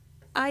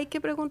 hay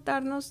que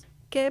preguntarnos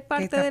qué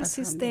parte del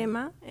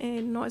sistema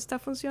no está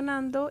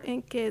funcionando,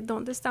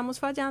 dónde estamos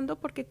fallando,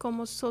 porque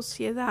como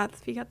sociedad,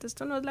 fíjate,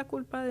 esto no es la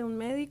culpa de un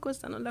médico,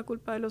 esta no es la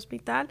culpa del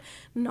hospital,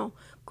 no,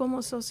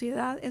 como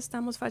sociedad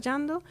estamos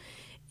fallando,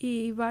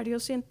 y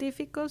varios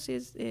científicos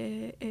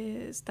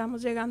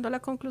estamos llegando a la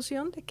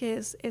conclusión de que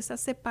es esa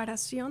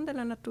separación de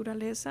la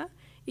naturaleza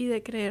y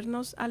de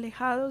creernos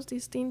alejados,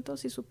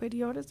 distintos y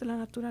superiores de la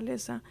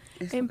naturaleza,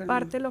 en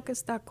parte lo que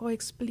está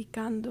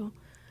coexplicando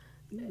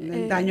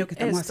el daño que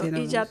estamos haciendo.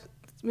 Y ya,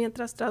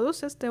 mientras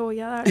traduces, te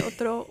voy a dar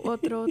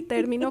otro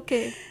término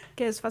que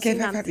es fascinante. Que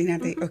es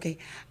fascinante, okay.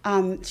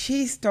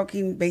 She's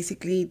talking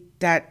basically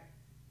that,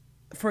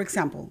 for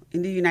example,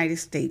 in the United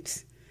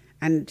States,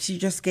 and she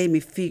just gave me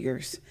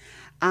figures,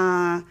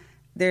 the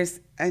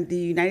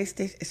United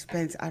States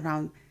spends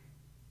around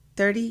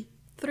 $3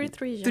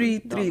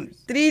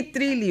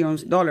 trillion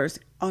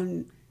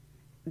on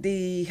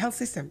the health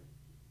system.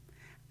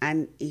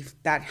 And if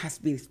that has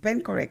been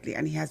spent correctly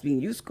and it has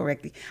been used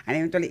correctly and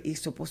eventually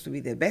is supposed to be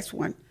the best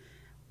one,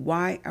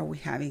 why are we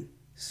having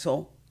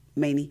so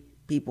many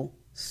people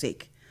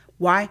sick?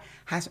 Why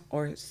has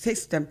our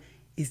system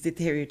is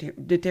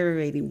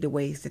deteriorating the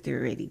way it's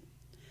deteriorating?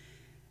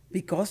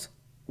 Because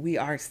we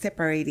are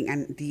separating,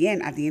 and at the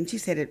end she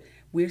said it,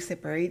 we're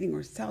separating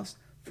ourselves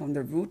from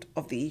the root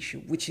of the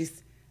issue, which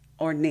is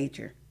our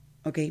nature,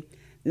 okay?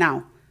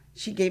 Now,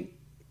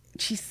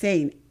 she's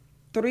saying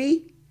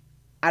 3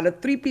 out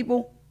of 3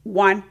 people,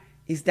 1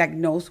 is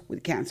diagnosed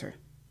with cancer,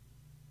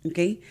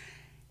 okay?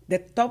 The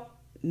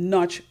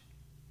top-notch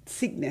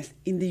sickness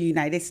in the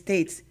United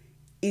States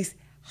is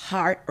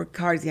heart or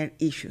cardiac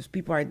issues.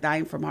 People are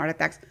dying from heart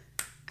attacks,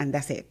 and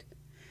that's it.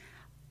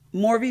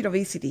 Morbid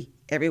obesity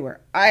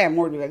everywhere. I have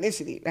morbid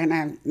obesity,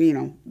 and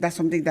that's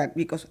something that,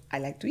 because I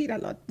like to eat a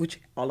lot, which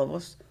all of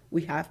us,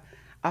 we have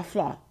a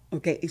flaw,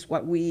 okay? It's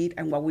what we eat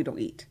and what we don't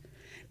eat.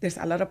 There's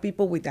a lot of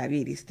people with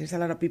diabetes. There's a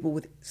lot of people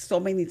with so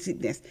many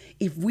sickness.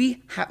 If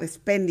we have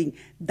spending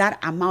that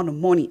amount of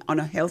money on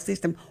a health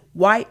system,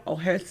 why our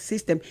health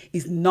system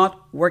is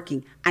not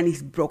working and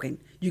is broken?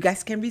 You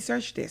guys can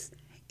research this.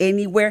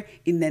 Anywhere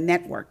in the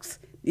networks,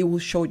 it will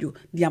show you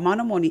the amount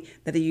of money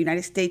that the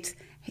United States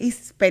is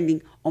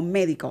spending on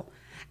medical.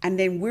 And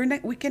then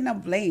we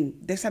cannot blame.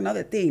 There's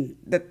another thing,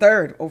 the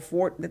third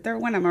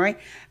one, am I right?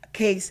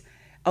 Case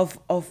of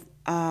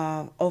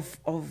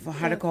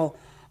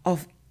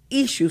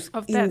issues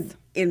of death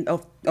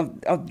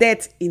of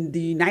deaths in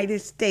the United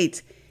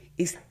States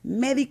is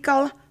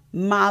medical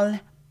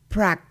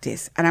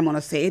malpractice. And I'm going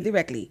to say it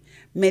directly,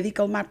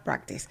 medical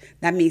malpractice.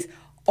 That means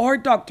our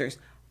doctors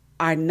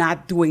are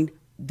not doing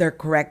their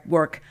correct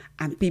work,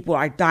 and people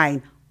are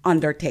dying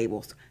on their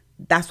tables.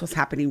 That's what's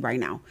happening right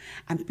now.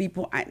 And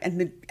people and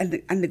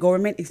the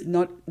government is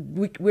not.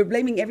 We're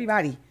blaming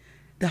everybody,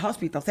 the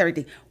hospitals,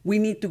 everything. We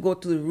need to go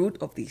to the root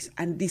of this,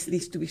 and this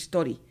needs to be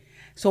studied.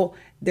 So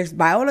there's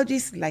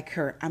biologists like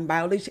her and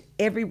biologists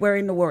everywhere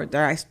in the world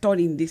that are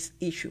studying this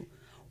issue.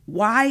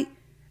 Why?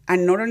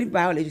 And not only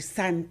biologists,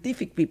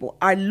 scientific people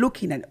are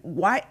looking at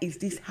why is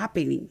this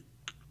happening?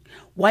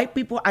 Why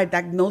people are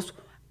diagnosed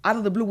out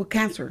of the blue with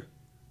cancer?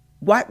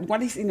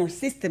 What is in our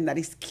system that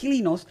is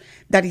killing us,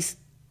 that is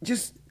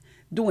just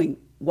doing?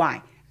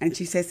 Why? And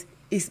she says,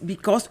 it's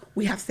because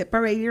we have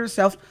separated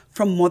ourselves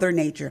from Mother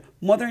Nature.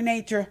 Mother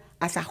Nature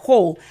as a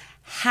whole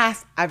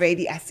has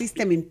already a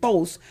system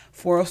imposed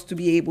for us to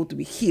be able to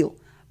be healed.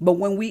 But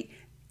when we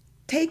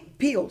take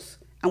pills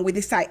and we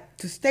decide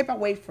to step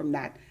away from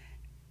that,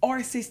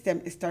 our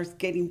system starts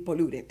getting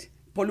polluted,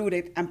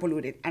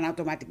 and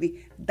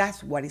automatically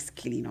that's what is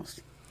killing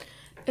us.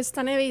 Es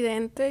tan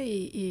evidente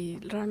y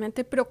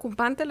realmente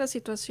preocupante la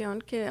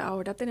situación que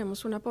ahora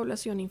tenemos una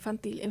población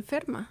infantil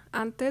enferma.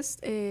 Antes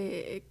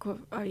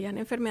habían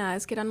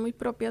enfermedades que eran muy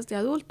propias de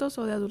adultos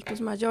o de adultos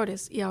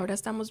mayores, y ahora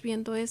estamos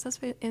viendo esas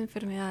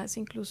enfermedades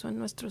incluso en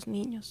nuestros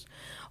niños.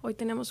 Hoy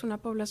tenemos una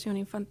población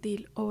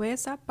infantil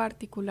obesa,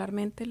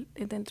 particularmente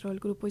dentro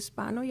del grupo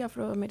hispano y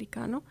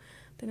afroamericano.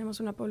 Tenemos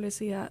una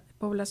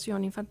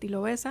población infantil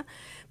obesa,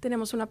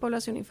 tenemos una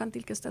población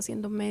infantil que está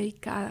siendo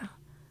medicada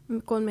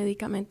con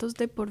medicamentos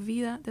de por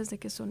vida desde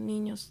que son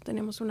niños.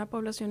 Tenemos una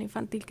población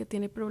infantil que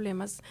tiene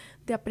problemas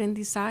de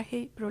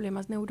aprendizaje,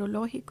 problemas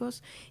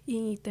neurológicos,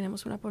 y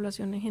tenemos una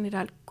población en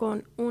general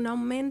con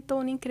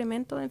un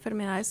incremento de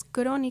enfermedades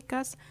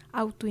crónicas,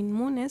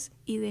 autoinmunes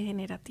y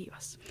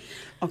degenerativas.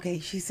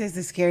 Okay, she says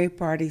the scary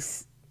part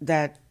is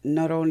that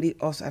not only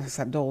us as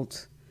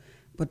adults,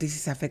 but this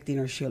is affecting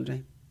our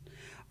children.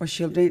 Our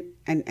children,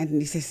 and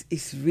this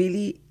is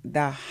really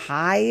the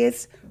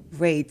highest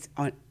rates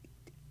on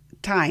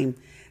time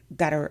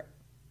that our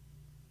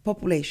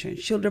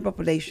children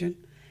population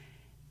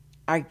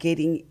are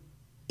getting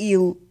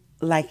ill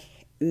like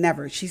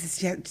never. She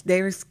says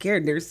they're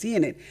scared, they're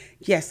seeing it.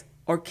 Yes,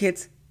 our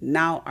kids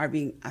now are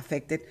being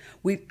affected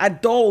with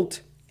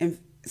adult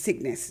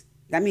sickness.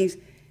 That means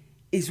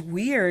it's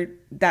weird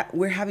that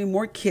we're having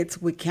more kids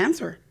with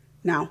cancer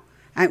now,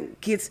 and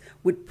kids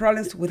with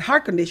problems with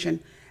heart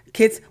condition,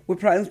 kids with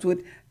problems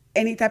with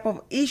any type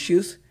of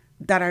issues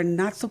that are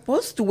not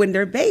supposed to when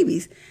they're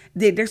babies.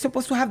 They're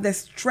supposed to have the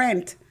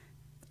strength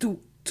to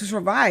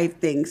survive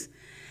things.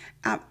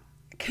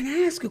 Can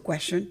I ask you a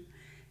question?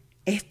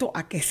 ¿Esto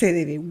a qué se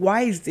debe?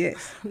 Why is this?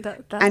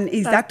 And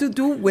is that to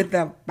do with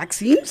the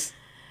vaccines?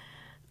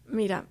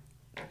 Mira,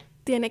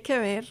 tiene que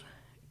ver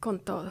con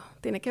todo.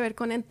 Tiene que ver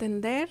con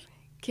entender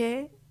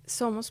que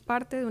somos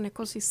parte de un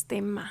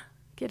ecosistema.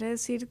 Quiere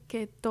decir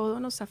que todo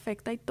nos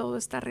afecta y todo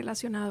está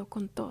relacionado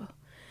con todo.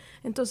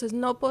 Entonces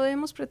no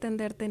podemos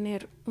pretender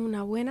tener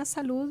una buena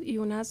salud y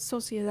una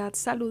sociedad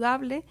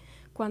saludable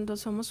cuando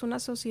somos una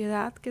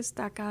sociedad que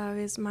está cada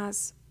vez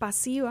más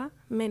pasiva,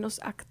 menos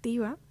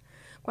activa,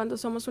 cuando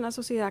somos una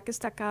sociedad que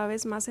está cada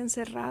vez más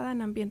encerrada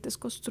en ambientes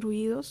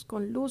construidos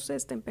con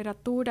luces,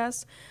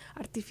 temperaturas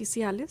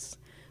artificiales,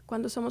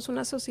 cuando somos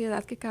una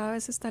sociedad que cada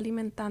vez se está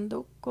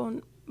alimentando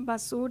con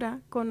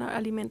basura, con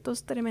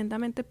alimentos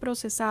tremendamente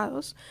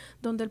procesados,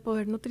 donde el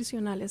poder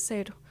nutricional es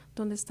cero,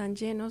 donde están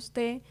llenos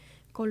de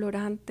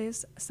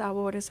colorantes,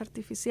 sabores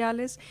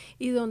artificiales,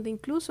 y donde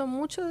incluso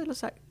mucho de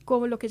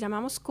como lo que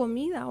llamamos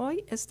comida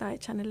hoy está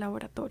hecha en el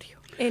laboratorio.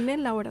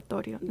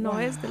 No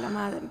es de la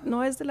madre,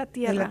 no es de la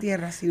tierra. De la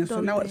tierra, sino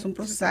son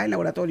procesadas en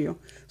laboratorio,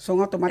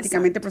 son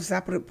automáticamente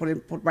procesadas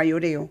por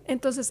mayoreo.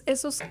 Entonces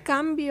esos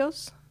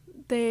cambios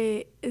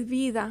de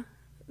vida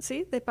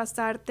 ¿sí? De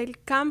pasar del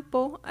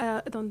campo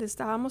donde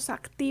estábamos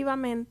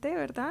activamente,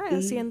 ¿verdad?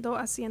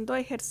 Haciendo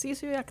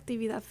ejercicio y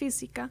actividad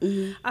física,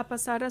 a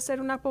pasar a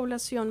ser una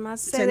población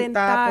más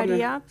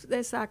sedentaria,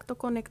 exacto,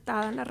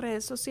 conectada en las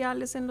redes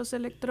sociales, en los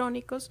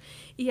electrónicos,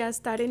 y a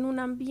estar en un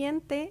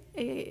ambiente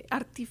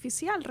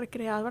artificial,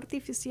 recreado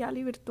artificial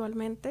y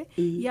virtualmente,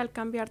 y al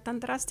cambiar tan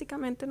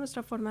drásticamente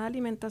nuestra forma de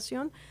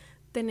alimentación,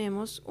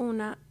 tenemos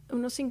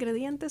unos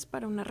ingredientes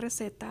para una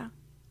receta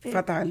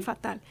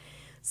fatal.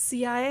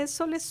 Si a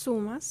eso le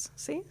sumas,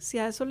 ¿sí? Si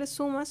a eso le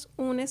sumas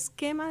un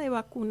esquema de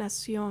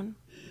vacunación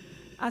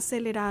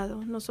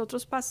acelerado,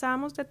 nosotros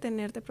pasamos de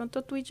tener, de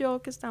pronto tú y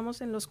yo que estamos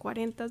en los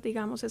 40,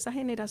 digamos, esa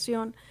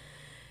generación,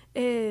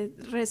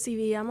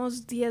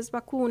 recibíamos 10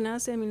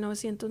 vacunas, en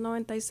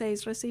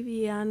 1996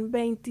 recibían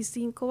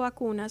 25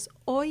 vacunas.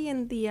 Hoy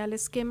en día el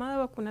esquema de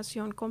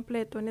vacunación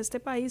completo en este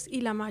país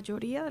y la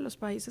mayoría de los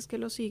países que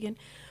lo siguen,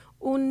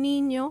 un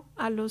niño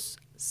a los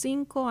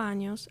 5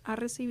 años ha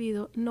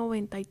recibido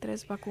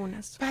 93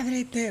 vacunas.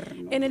 Padre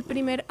eterno. En el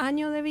primer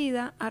año de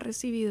vida ha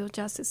recibido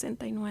ya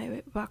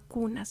 69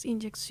 vacunas,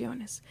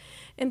 inyecciones.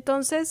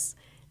 Entonces,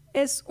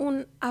 es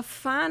un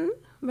afán,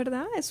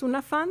 ¿verdad? Es un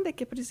afán de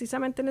que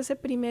precisamente en ese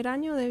primer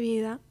año de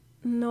vida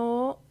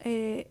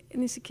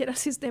ni siquiera el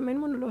sistema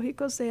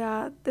inmunológico se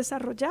ha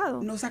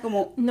desarrollado. No, o sea,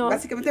 como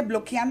básicamente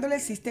bloqueándole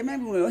el sistema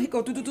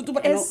inmunológico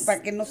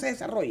para que no se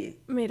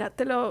desarrolle. Mira,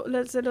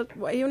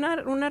 hay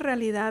una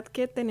realidad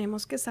que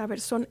tenemos que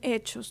saber, son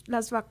hechos.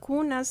 Las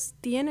vacunas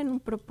tienen un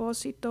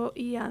propósito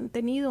y han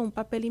tenido un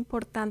papel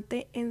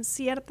importante en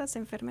ciertas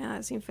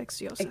enfermedades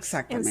infecciosas.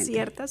 Exactamente. En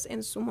ciertas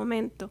en su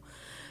momento.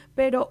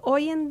 Pero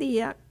hoy en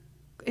día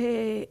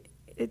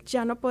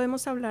ya no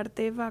podemos hablar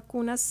de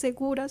vacunas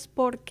seguras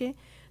porque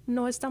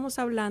no estamos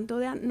hablando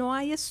no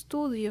hay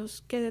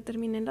estudios que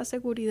determinen la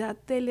seguridad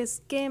del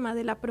esquema,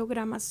 de la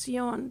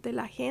programación, de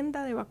la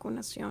agenda de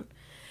vacunación.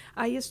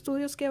 Hay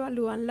estudios que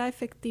evalúan la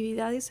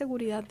efectividad y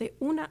seguridad de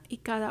una y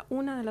cada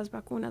una de las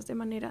vacunas de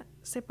manera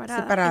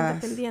separada,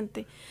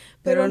 independiente.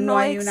 Pero no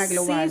hay una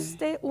global.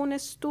 Existe un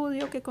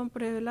estudio que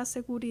compruebe la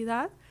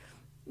seguridad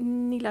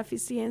ni la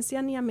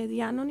eficiencia ni a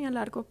mediano ni a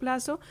largo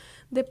plazo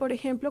de, por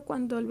ejemplo,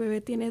 cuando el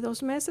bebé tiene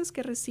 2 meses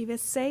que recibe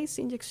 6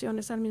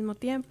 inyecciones al mismo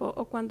tiempo,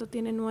 o cuando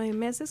tiene 9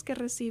 meses que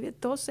recibe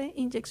 12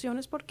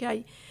 inyecciones,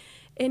 porque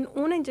en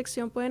una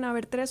inyección pueden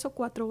haber 3 o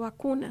 4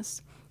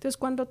 vacunas. Entonces,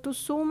 cuando tú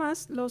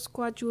sumas los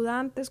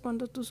coayudantes,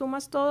 cuando tú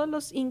sumas todos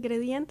los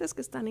ingredientes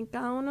que están en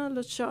cada uno de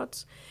los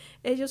shots,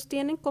 ellos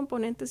tienen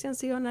componentes y han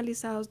sido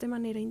analizados de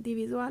manera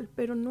individual,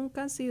 pero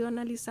nunca han sido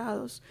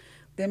analizados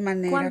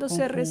cuando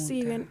se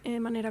reciben de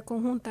manera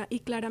conjunta, y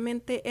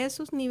claramente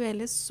esos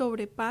niveles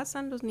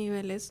sobrepasan los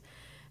niveles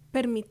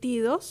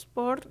permitidos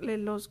por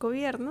los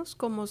gobiernos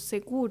como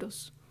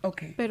seguros.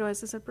 Okay. Pero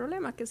ese es el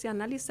problema, que se ha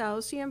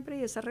analizado siempre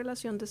y esa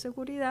relación de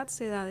seguridad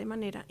se da de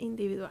manera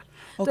individual.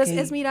 Entonces,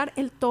 es mirar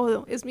el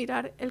todo, es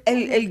mirar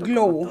el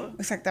globo.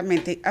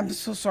 Exactamente. I'm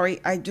so sorry.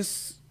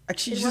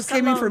 She just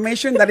gave me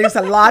information that is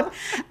a lot,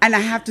 and I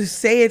have to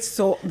say it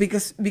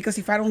because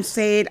if I don't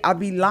say it, I'll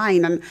be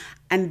lying,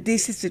 and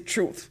this is the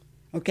truth,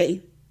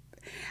 okay?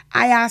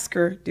 I ask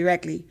her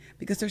directly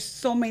because there's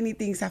so many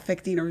things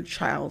affecting our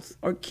child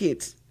or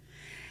kids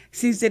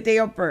since the day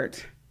of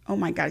birth. Oh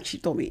my God, she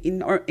told me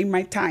in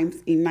my times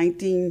in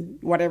 19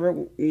 whatever,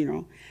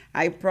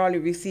 I probably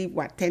received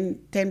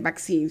 10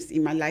 vaccines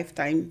in my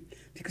lifetime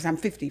because I'm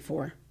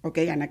 54,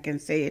 okay, and I can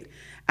say it,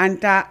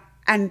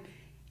 and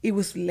it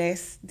was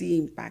less the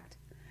impact.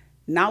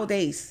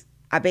 Nowadays,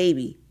 a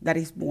baby that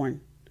is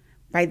born,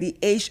 by the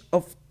age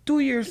of 2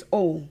 years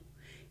old,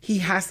 he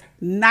has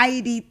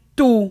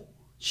 92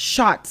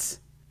 shots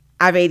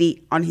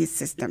already on his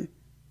system.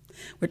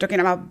 We're talking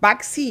about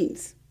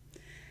vaccines.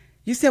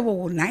 You say,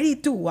 well,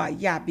 92, why?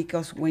 Yeah,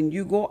 because when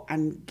you go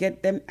and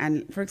get them,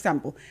 and for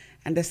example,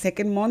 in the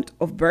second month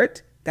of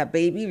birth, the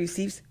baby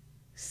receives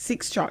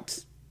 6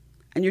 shots.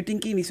 And you're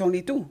thinking it's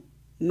only 2.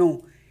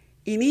 No.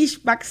 In each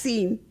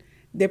vaccine,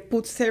 they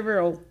put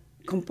several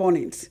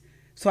components.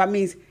 So that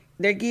means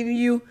they're giving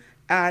you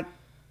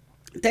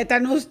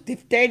tetanus,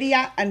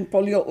 diphtheria, and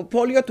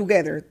polio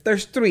together.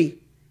 There's 3.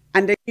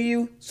 And they give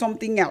you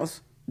something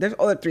else. There's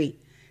other 3.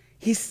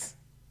 He's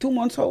 2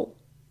 months old.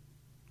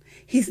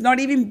 He's not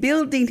even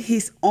building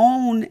his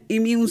own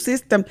immune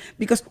system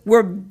because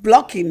we're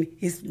blocking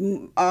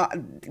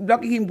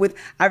him with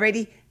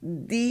already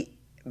the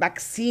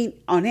vaccine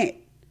on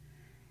it.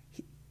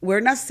 We're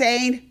not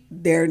saying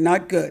they're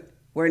not good.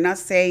 We're not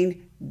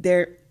saying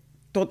they're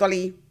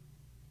totally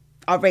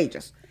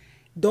outrageous.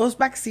 Those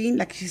vaccines,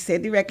 like she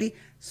said directly,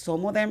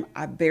 some of them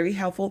are very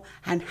helpful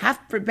and have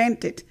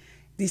prevented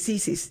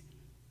diseases.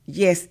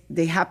 Yes,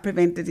 they have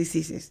prevented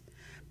diseases,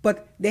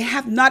 but they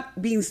have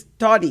not been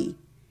studied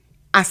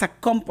as a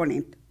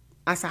component,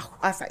 as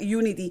a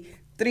unity,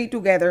 3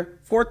 together,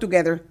 4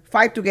 together,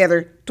 5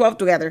 together, 12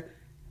 together.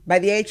 By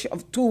the age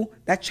of 2,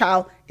 that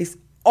child is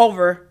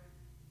over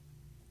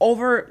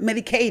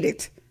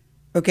medicated,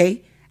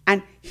 okay?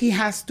 And he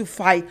has to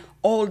fight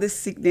all the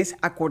sickness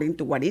according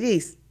to what it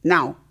is.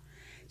 Now,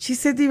 she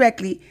said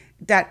directly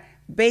that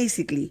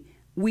basically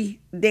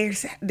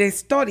there's the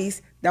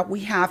studies that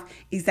we have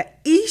is that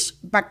each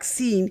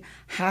vaccine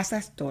has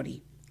a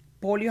story.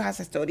 Polio has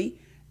a story,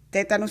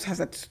 tetanus has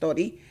a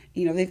story,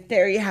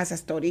 diphtheria has a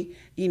story,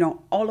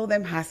 all of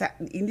them has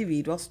an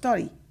individual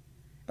story,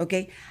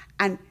 okay?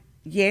 And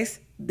yes,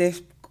 their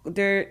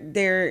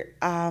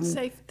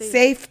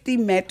safety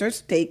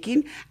methods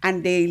taken,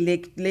 and they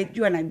let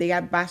you and they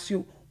advise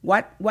you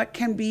what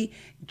can be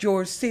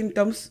your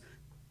symptoms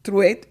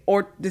through it,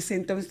 or the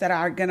symptoms that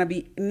are gonna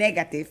be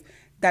negative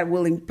that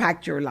will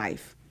impact your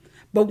life.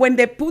 But when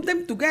they put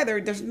them together,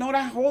 there's not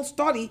a whole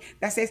study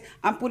that says,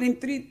 I'm putting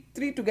three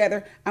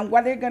together, and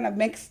what they're gonna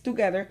mix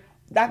together,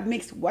 that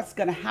makes what's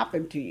gonna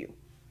happen to you.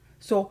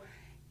 So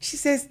she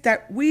says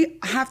that we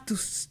have to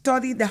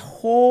study the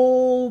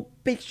whole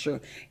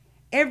picture,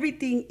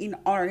 everything in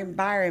our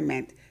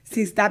environment,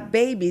 since that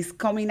baby is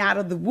coming out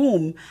of the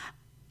womb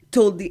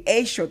till the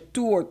age of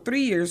 2 or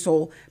 3 years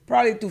old,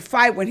 probably to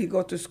 5 when he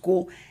goes to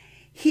school,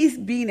 he's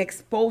being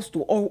exposed to,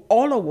 or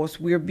all of us,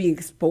 we're being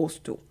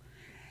exposed to.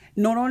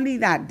 Not only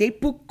that, they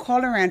put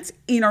colorants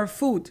in our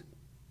food,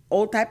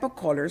 all type of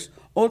colors,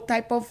 all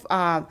type of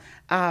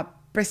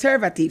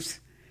preservatives,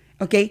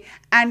 okay?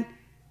 And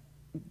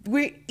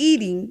we're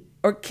eating,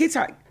 our kids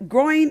are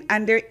growing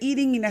and they're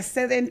eating in a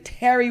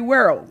sedentary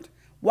world.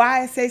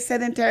 Why I say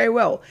sedentary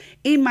world?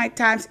 In my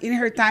times, in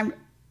her time,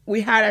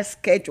 we had a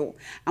schedule,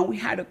 and we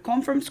had to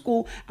come from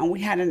school, and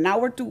we had an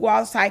hour to go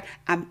outside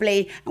and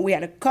play, and we had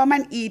to come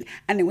and eat,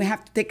 and then we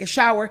have to take a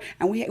shower,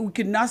 and we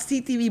could not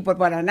see TV but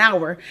about an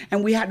hour,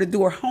 and we had to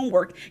do our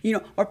homework.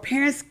 Our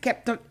parents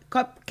kept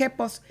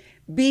us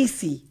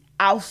busy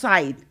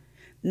outside.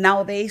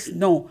 Nowadays,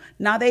 no.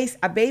 Nowadays,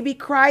 a baby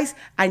cries,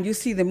 and you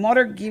see the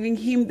mother giving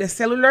him the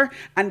cellular,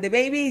 and the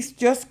baby is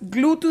just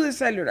glued to the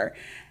cellular.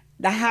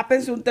 That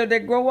happens until they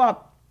grow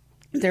up.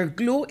 They're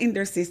glued in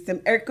their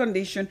system, air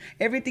conditioned,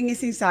 everything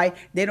is inside.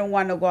 They don't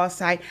want to go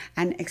outside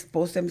and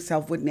expose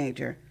themselves with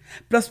nature.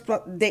 Plus,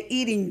 they're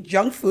eating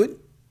junk food,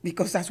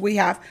 because as we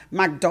have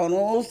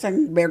McDonald's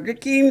and Burger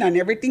King and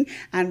everything,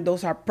 and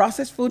those are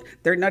processed food.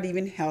 They're not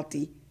even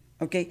healthy,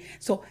 okay?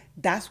 So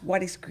that's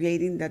what is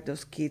creating that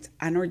those kids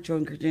and our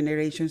younger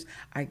generations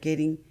are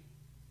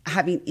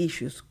having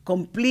issues,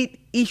 complete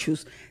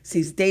issues,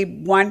 since day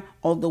one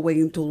all the way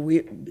until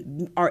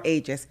our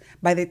ages.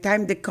 By the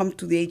time they come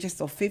to the ages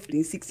of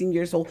 15, 16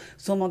 years old,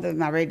 some of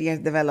them already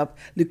have developed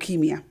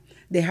leukemia.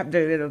 They have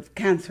developed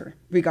cancer,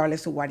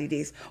 regardless of what it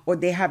is, or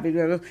they have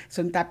developed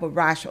some type of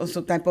rash or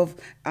some type of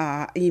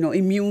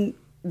immune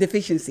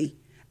deficiency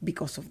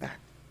because of that.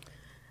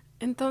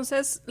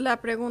 Entonces,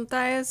 la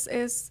pregunta es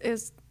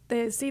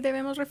de si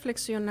debemos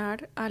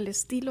reflexionar al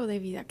estilo de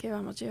vida que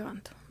vamos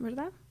llevando,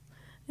 ¿verdad?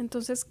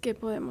 Entonces, ¿qué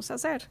podemos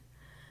hacer?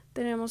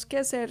 Tenemos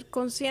que ser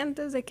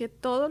conscientes de que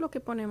todo lo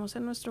que ponemos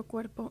en nuestro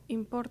cuerpo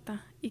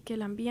importa, y que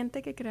el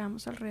ambiente que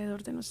creamos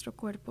alrededor de nuestro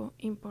cuerpo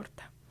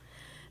importa.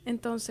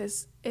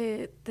 Entonces,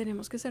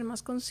 tenemos que ser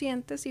más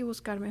conscientes y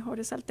buscar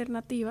mejores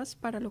alternativas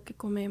para lo que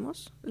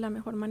comemos. La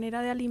mejor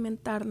manera de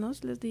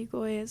alimentarnos, les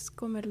digo, es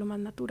comer lo más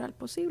natural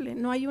posible.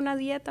 No hay una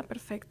dieta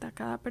perfecta.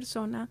 Cada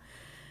persona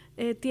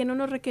tiene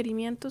unos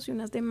requerimientos y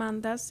unas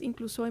demandas,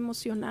 incluso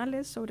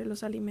emocionales, sobre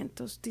los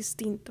alimentos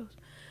distintos.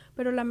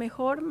 Pero la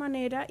mejor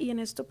manera, y en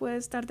esto puede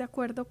estar de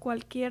acuerdo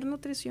cualquier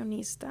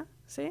nutricionista,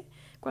 ¿sí?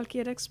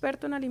 Cualquier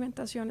experto en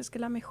alimentación, es que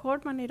la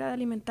mejor manera de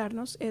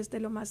alimentarnos es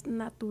de lo más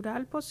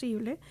natural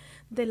posible,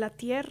 de la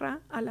tierra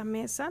a la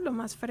mesa, lo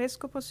más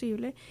fresco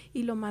posible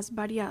y lo más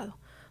variado.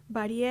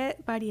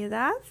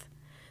 Variedad,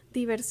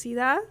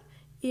 diversidad,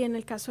 y en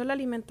el caso de la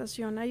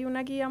alimentación hay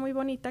una guía muy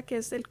bonita que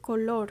es el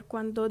color.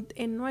 Cuando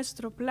en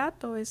nuestro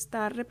plato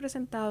están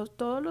representados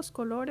todos los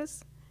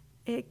colores,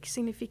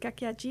 significa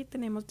que allí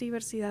tenemos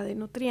diversidad de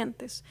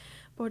nutrientes.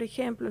 Por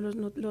ejemplo,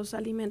 los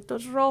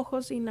alimentos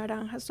rojos y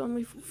naranjas son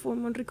muy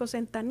ricos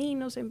en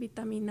taninos, en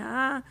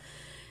vitamina A,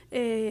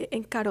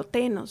 en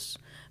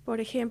carotenos. Por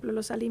ejemplo,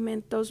 los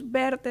alimentos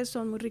verdes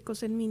son muy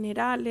ricos en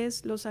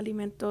minerales. Los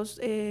alimentos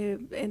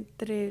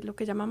entre lo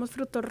que llamamos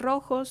frutos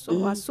rojos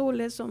o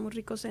azules son muy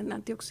ricos en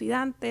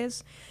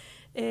antioxidantes.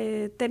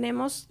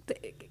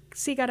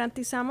 Si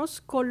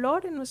garantizamos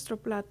color en nuestro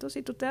plato,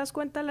 si tú te das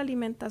cuenta, la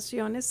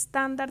alimentación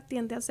estándar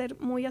tiende a ser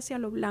muy hacia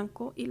lo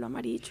blanco y lo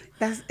amarillo.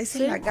 Esa es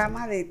la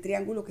gama de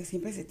triángulo que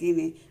siempre se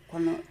tiene.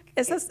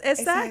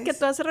 Esa que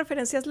tú haces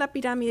referencia es la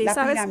pirámide. ¿Y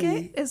sabes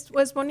qué?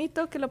 Es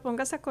bonito que lo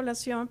pongas a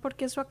colación,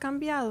 porque eso ha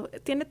cambiado.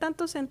 Tiene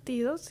tanto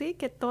sentido, ¿sí?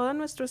 Que todo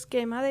nuestro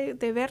esquema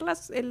de ver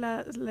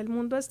el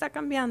mundo está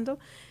cambiando.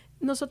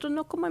 Nosotros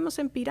no comemos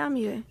en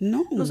pirámide.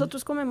 No.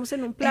 Nosotros comemos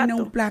en un plato.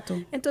 En un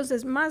plato.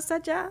 Entonces, más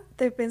allá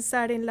de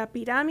pensar en la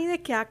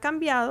pirámide que ha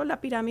cambiado,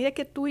 la pirámide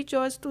que tú y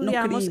yo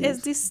estudiamos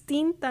es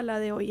distinta a la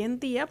de hoy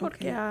en día,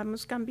 porque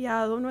hemos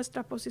cambiado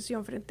nuestra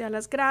posición frente a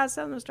las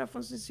grasas, nuestra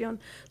posición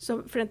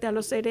frente a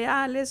los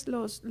cereales,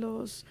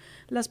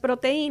 las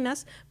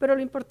proteínas, pero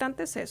lo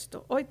importante es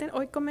esto. Hoy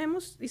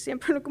comemos, y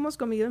siempre lo hemos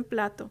comido en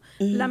plato.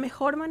 La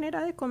mejor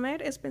manera de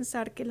comer es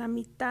pensar que la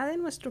mitad de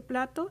nuestro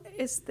plato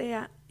esté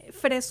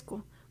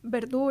fresco,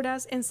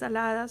 verduras,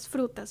 ensaladas,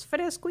 frutas,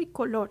 fresco y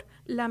color,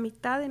 la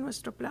mitad de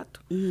nuestro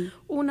plato.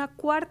 Una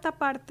cuarta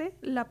parte,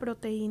 la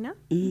proteína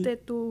de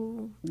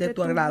tu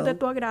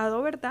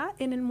agrado, ¿verdad?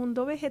 En el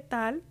mundo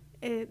vegetal,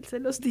 se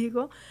los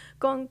digo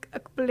con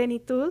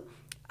plenitud,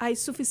 hay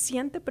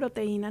suficiente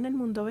proteína en el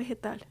mundo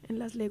vegetal, en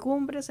las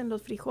legumbres, en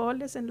los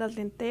frijoles, en las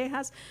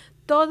lentejas,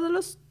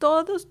 todos.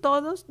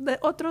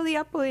 Otro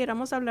día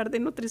pudiéramos hablar de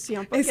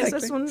nutrición, porque Exacto.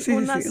 Eso es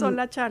una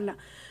sola charla,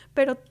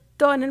 pero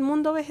todo en el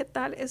mundo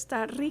vegetal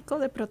está rico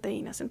de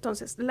proteínas.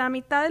 Entonces, la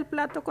mitad del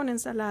plato con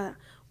ensalada,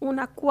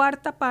 una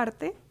cuarta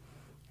parte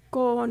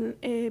con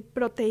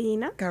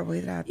proteína,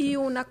 carbohidrato, y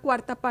una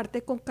cuarta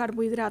parte con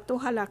carbohidrato,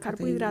 ojalá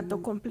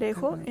carbohidrato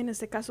complejo, en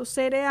este caso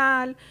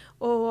cereal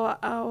o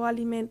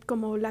alimento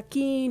como la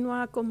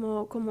quinoa,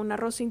 como un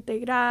arroz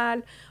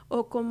integral,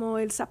 o como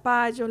el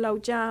zapallo, la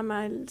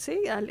uyama,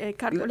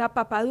 la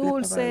papa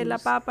dulce, la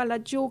papa, la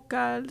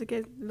yuca,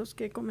 los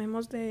que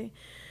comemos de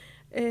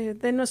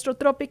nuestro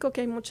trópico,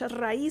 que hay muchas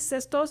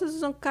raíces, todos esos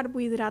son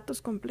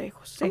carbohidratos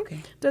complejos, ¿sí?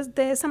 Okay. Entonces,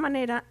 de esa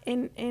manera,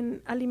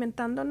 en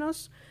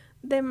alimentándonos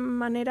de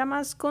manera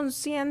más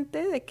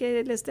consciente de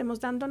que le estemos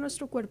dando a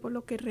nuestro cuerpo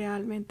lo que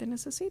realmente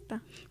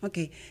necesita.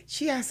 Okay,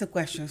 she asked a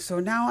question.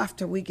 So now,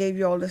 after we gave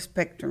you all the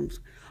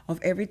spectrums of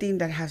everything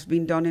that has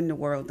been done in the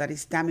world that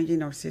is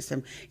damaging our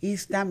system,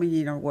 is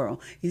damaging our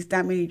world, is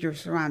damaging your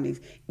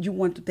surroundings, you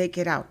want to take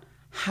it out.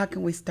 How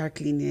can we start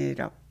cleaning it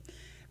up?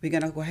 We're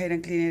going to go ahead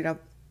and clean it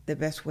up the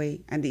best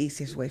way and the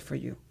easiest way for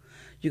you.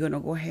 You're going to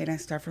go ahead and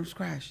start from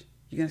scratch.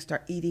 You're going to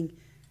start eating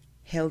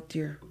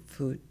healthier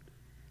food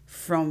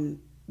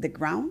from the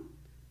ground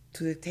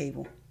to the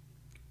table.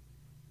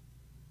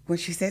 When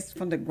she says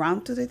from the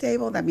ground to the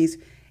table, that means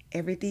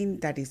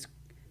everything that is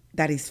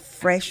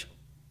fresh,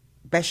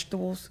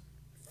 vegetables,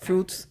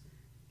 fruits,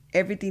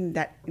 everything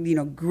that,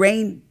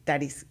 grain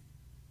that is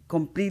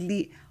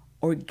completely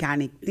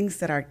organic, things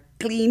that are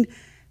clean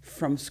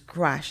from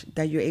scratch,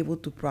 that you're able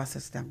to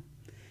process them.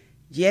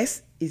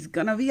 Yes, it's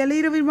going to be a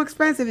little bit more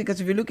expensive, because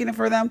if you're looking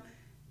for them,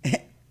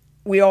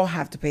 we all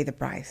have to pay the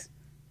price.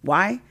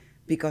 Why?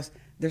 Because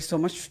there's so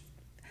much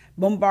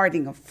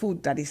bombarding of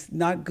food that is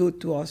not good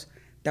to us,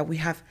 that we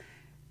have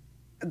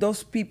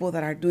those people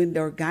that are doing the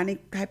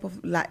organic type of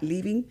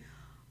living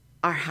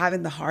are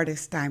having the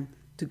hardest time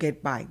to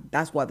get by.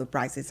 That's why the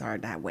prices are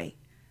that way.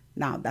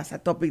 Now, that's a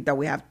topic that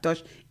we have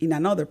touched in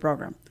another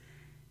program.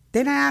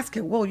 Then I asked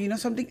her, well,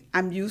 something,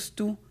 I'm used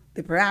to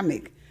the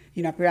pyramid.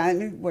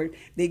 Pyramid where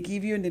they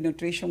give you in the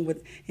nutrition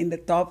in the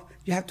top,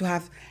 you have to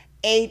have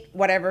 8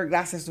 whatever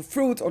glasses of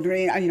fruits, or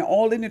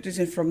all the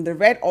nutrition from the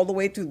red all the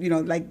way to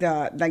like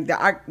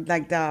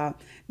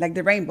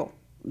the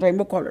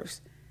rainbow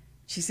colors.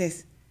 She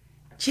says,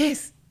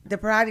 yes, the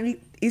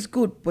pyramid is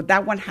good, but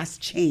that one has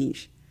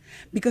changed,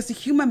 because the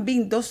human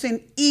being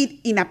doesn't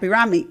eat in a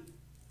pyramid.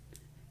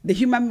 The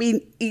human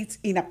being eats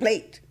in a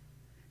plate.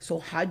 So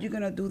how are you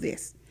gonna do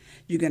this?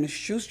 You're gonna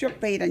choose your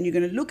plate, and you're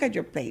gonna look at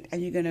your plate,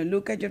 and you're gonna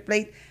look at your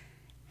plate.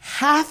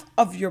 Half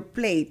of your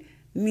plate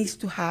needs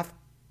to have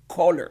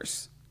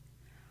colors,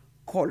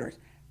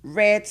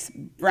 reds,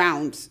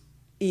 browns,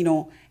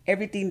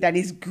 everything that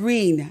is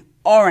green,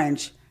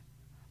 orange.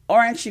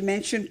 She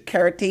mentioned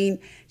keratin.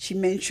 She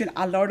mentioned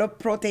a lot of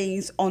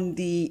proteins on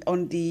the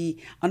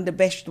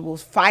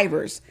vegetables,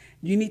 fibers.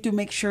 You need to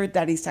make sure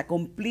that it's a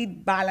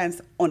complete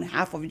balance on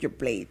half of your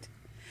plate.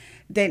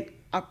 Then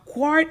a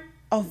quart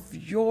of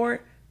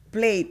your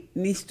plate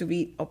needs to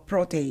be a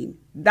protein.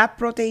 That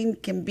protein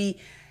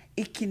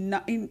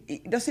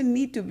it doesn't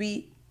need to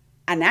be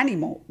an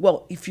animal.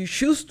 Well, if you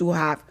choose to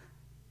have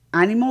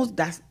animals,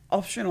 that's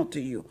optional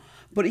to you.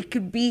 But it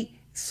could be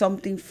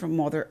something from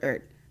Mother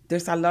Earth.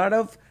 There's a lot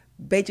of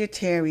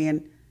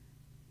vegetarian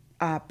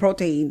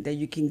protein that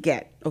you can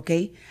get,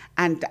 okay?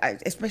 And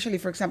especially,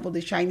 for example,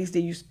 the Chinese, they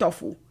use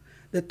tofu.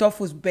 The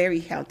tofu is very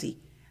healthy,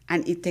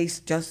 and it tastes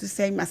just the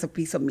same as a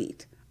piece of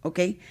meat,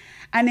 okay?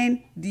 And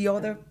then the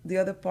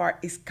other part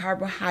is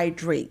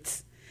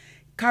carbohydrates.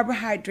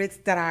 Carbohydrates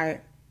that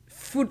are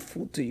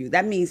fruitful to you.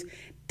 That means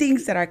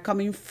things that are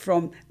coming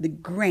from the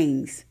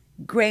grains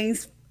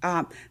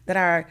that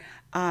are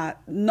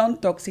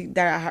non-toxic,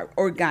 that are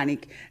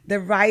organic. The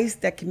rice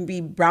that can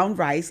be brown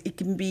rice, it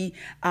can be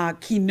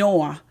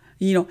quinoa,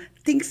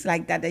 things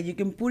like that you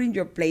can put in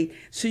your plate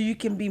so you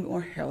can be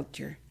more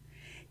healthier.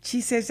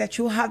 She says that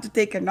you'll have to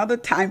take another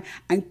time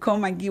and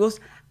come and give us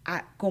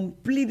a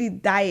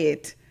complete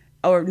diet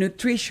or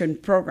nutrition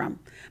program.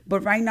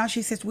 But right now,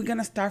 she says we're going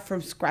to start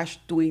from scratch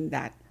doing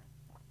that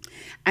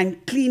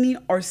and cleaning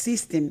our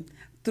system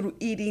through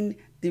eating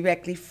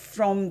directly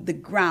from the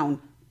ground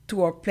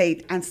to our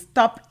plate, and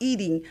stop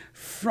eating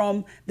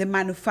from the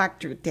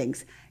manufactured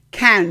things,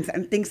 cans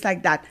and things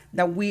like that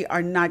we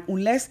are not,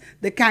 unless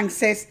the can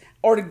says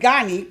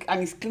organic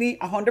and it's clean,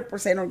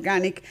 100%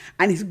 organic,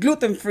 and it's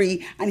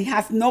gluten-free and it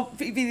has no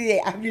PPDA.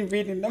 I've been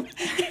reading them.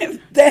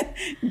 Then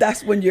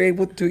that's when you're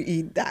able to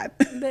eat that.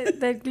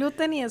 Del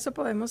gluten, y eso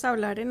podemos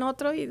hablar en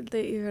otro, y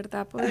de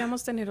verdad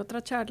podríamos tener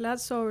otra charla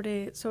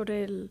sobre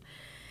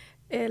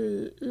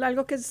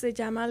algo que se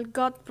llama el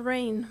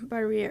gut-brain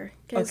barrier,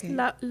 que es Okay.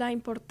 la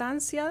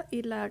importancia y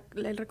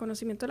el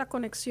reconocimiento de la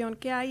conexión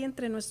que hay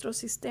entre nuestro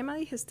sistema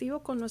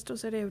digestivo con nuestro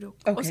cerebro.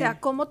 O Okay. sea,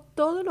 cómo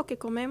todo lo que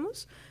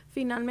comemos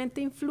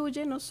finalmente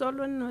influye no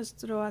solo en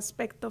nuestro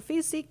aspecto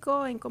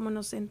físico, en cómo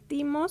nos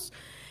sentimos,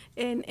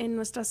 en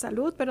nuestra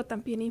salud, pero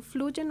también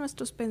influye en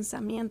nuestros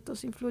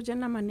pensamientos, influye en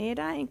la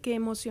manera en que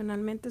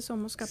emocionalmente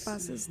somos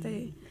capaces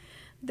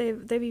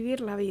de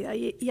vivir la vida.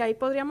 Y ahí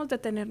podríamos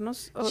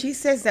detenernos. She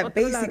says that otro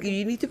basically largo.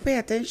 you need to pay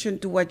attention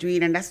to what you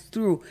eat, and that's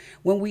true.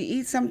 When we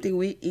eat something,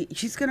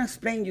 she's going to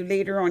explain you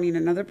later on in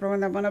another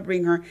program I'm going to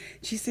bring her.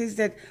 She says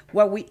that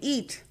what we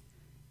eat,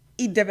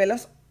 it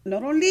develops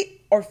not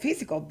only our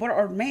physical, but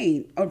our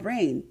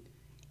brain.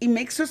 It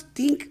makes us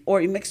think,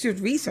 or it makes you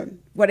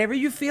reason. Whatever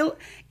you feel,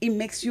 it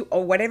makes you,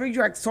 or whatever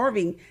you're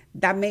absorbing,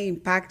 that may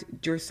impact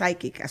your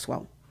psychic as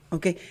well.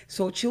 Okay,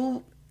 so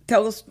she'll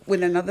tell us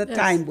with another Yes.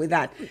 time with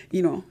that,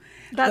 you know.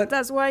 But-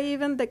 That's why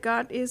even the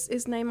gut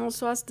is named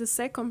also as the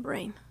second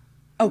brain.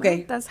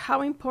 Okay. That's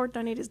how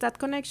important it is. That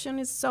connection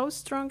is so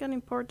strong and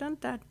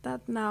important that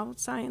now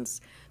science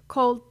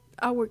called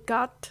our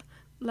gut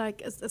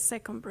like as a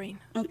second brain.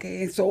 Ok,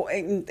 so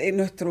en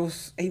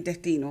nuestros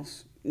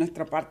intestinos,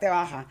 nuestra parte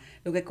baja,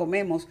 lo que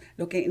comemos,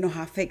 lo que nos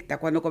afecta.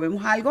 Cuando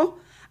comemos algo,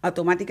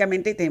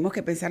 automáticamente tenemos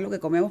que pensar lo que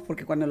comemos,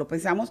 porque cuando lo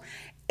pensamos,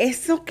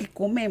 eso que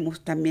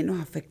comemos también nos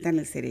afecta en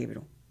el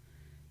cerebro.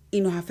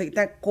 Y nos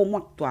afecta cómo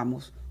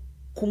actuamos,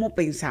 cómo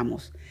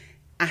pensamos.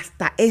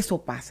 Hasta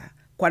eso pasa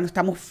cuando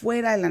estamos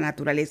fuera de la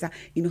naturaleza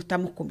y no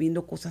estamos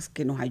comiendo cosas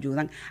que nos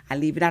ayudan a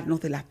librarnos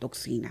de las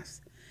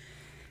toxinas.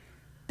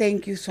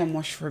 Thank you so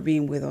much for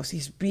being with us.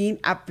 It's been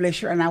a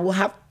pleasure, and I will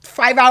have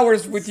 5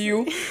 hours with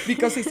you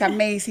because it's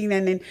amazing.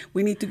 And then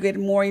we need to get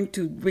more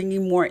into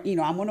bringing more. You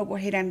know, I'm going to go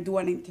ahead and do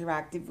an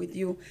interactive with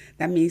you.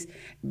 That means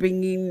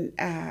bringing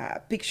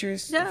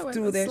pictures with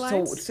through the there,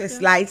 slides, so yeah.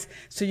 slides,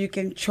 so you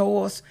can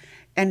show us.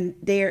 And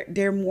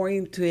they're more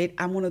into it.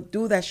 I'm going to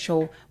do that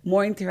show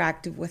more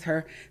interactive with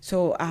her.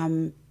 So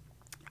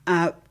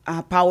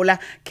Paola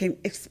can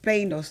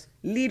explain us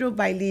little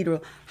by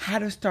little how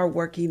to start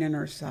working on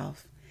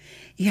herself.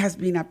 It has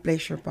been a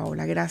pleasure,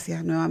 Paola.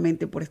 Gracias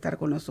nuevamente por estar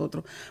con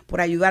nosotros,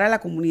 por ayudar a la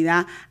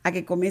comunidad a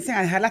que comiencen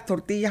a dejar las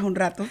tortillas un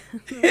rato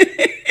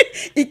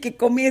y que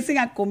comiencen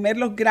a comer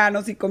los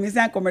granos y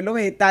comiencen a comer los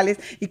vegetales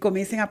y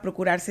comiencen a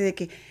procurarse de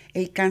que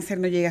el cáncer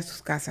no llegue a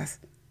sus casas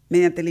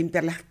mediante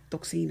limpiar las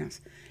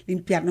toxinas,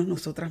 limpiarnos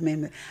nosotras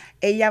mismas.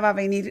 Ella va a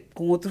venir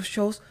con otros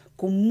shows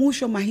con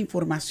mucho más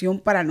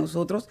información para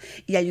nosotros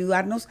y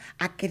ayudarnos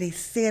a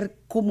crecer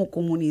como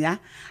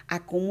comunidad,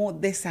 a cómo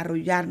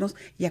desarrollarnos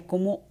y a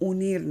cómo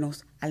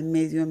unirnos al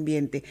medio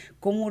ambiente,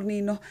 cómo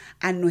unirnos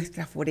a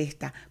nuestra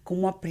foresta,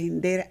 cómo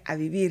aprender a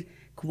vivir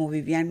como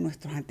vivían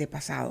nuestros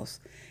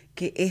antepasados,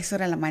 que eso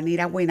era la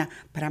manera buena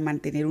para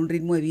mantener un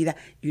ritmo de vida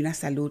y una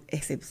salud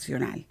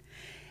excepcional.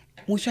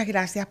 Muchas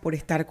gracias por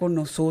estar con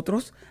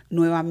nosotros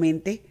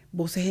nuevamente.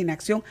 Voces en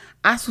Acción,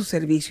 a su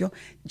servicio,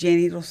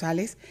 Jenny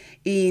Rosales.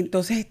 Y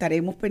entonces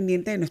estaremos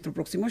pendientes de nuestro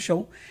próximo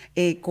show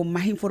con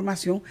más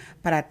información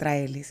para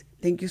traerles.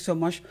 Thank you so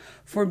much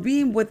for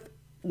being with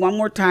one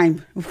more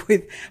time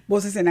with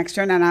Voces en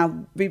Acción, and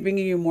I'll be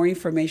bringing you more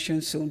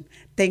information soon.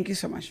 Thank you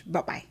so much.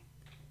 Bye-bye.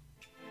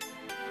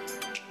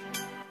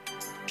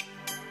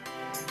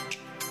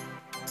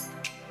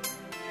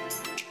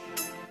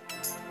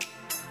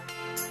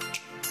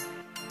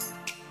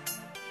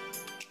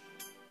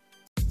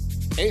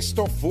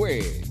 Esto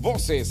fue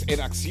Voces en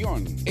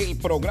Acción, el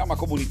programa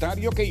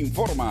comunitario que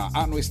informa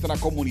a nuestra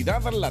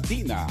comunidad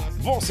latina.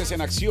 Voces en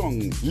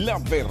Acción, la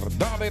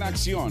verdad en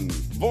acción.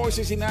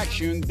 Voices in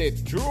Action, the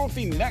truth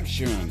in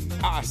action.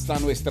 Hasta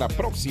nuestra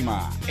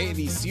próxima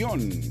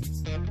edición.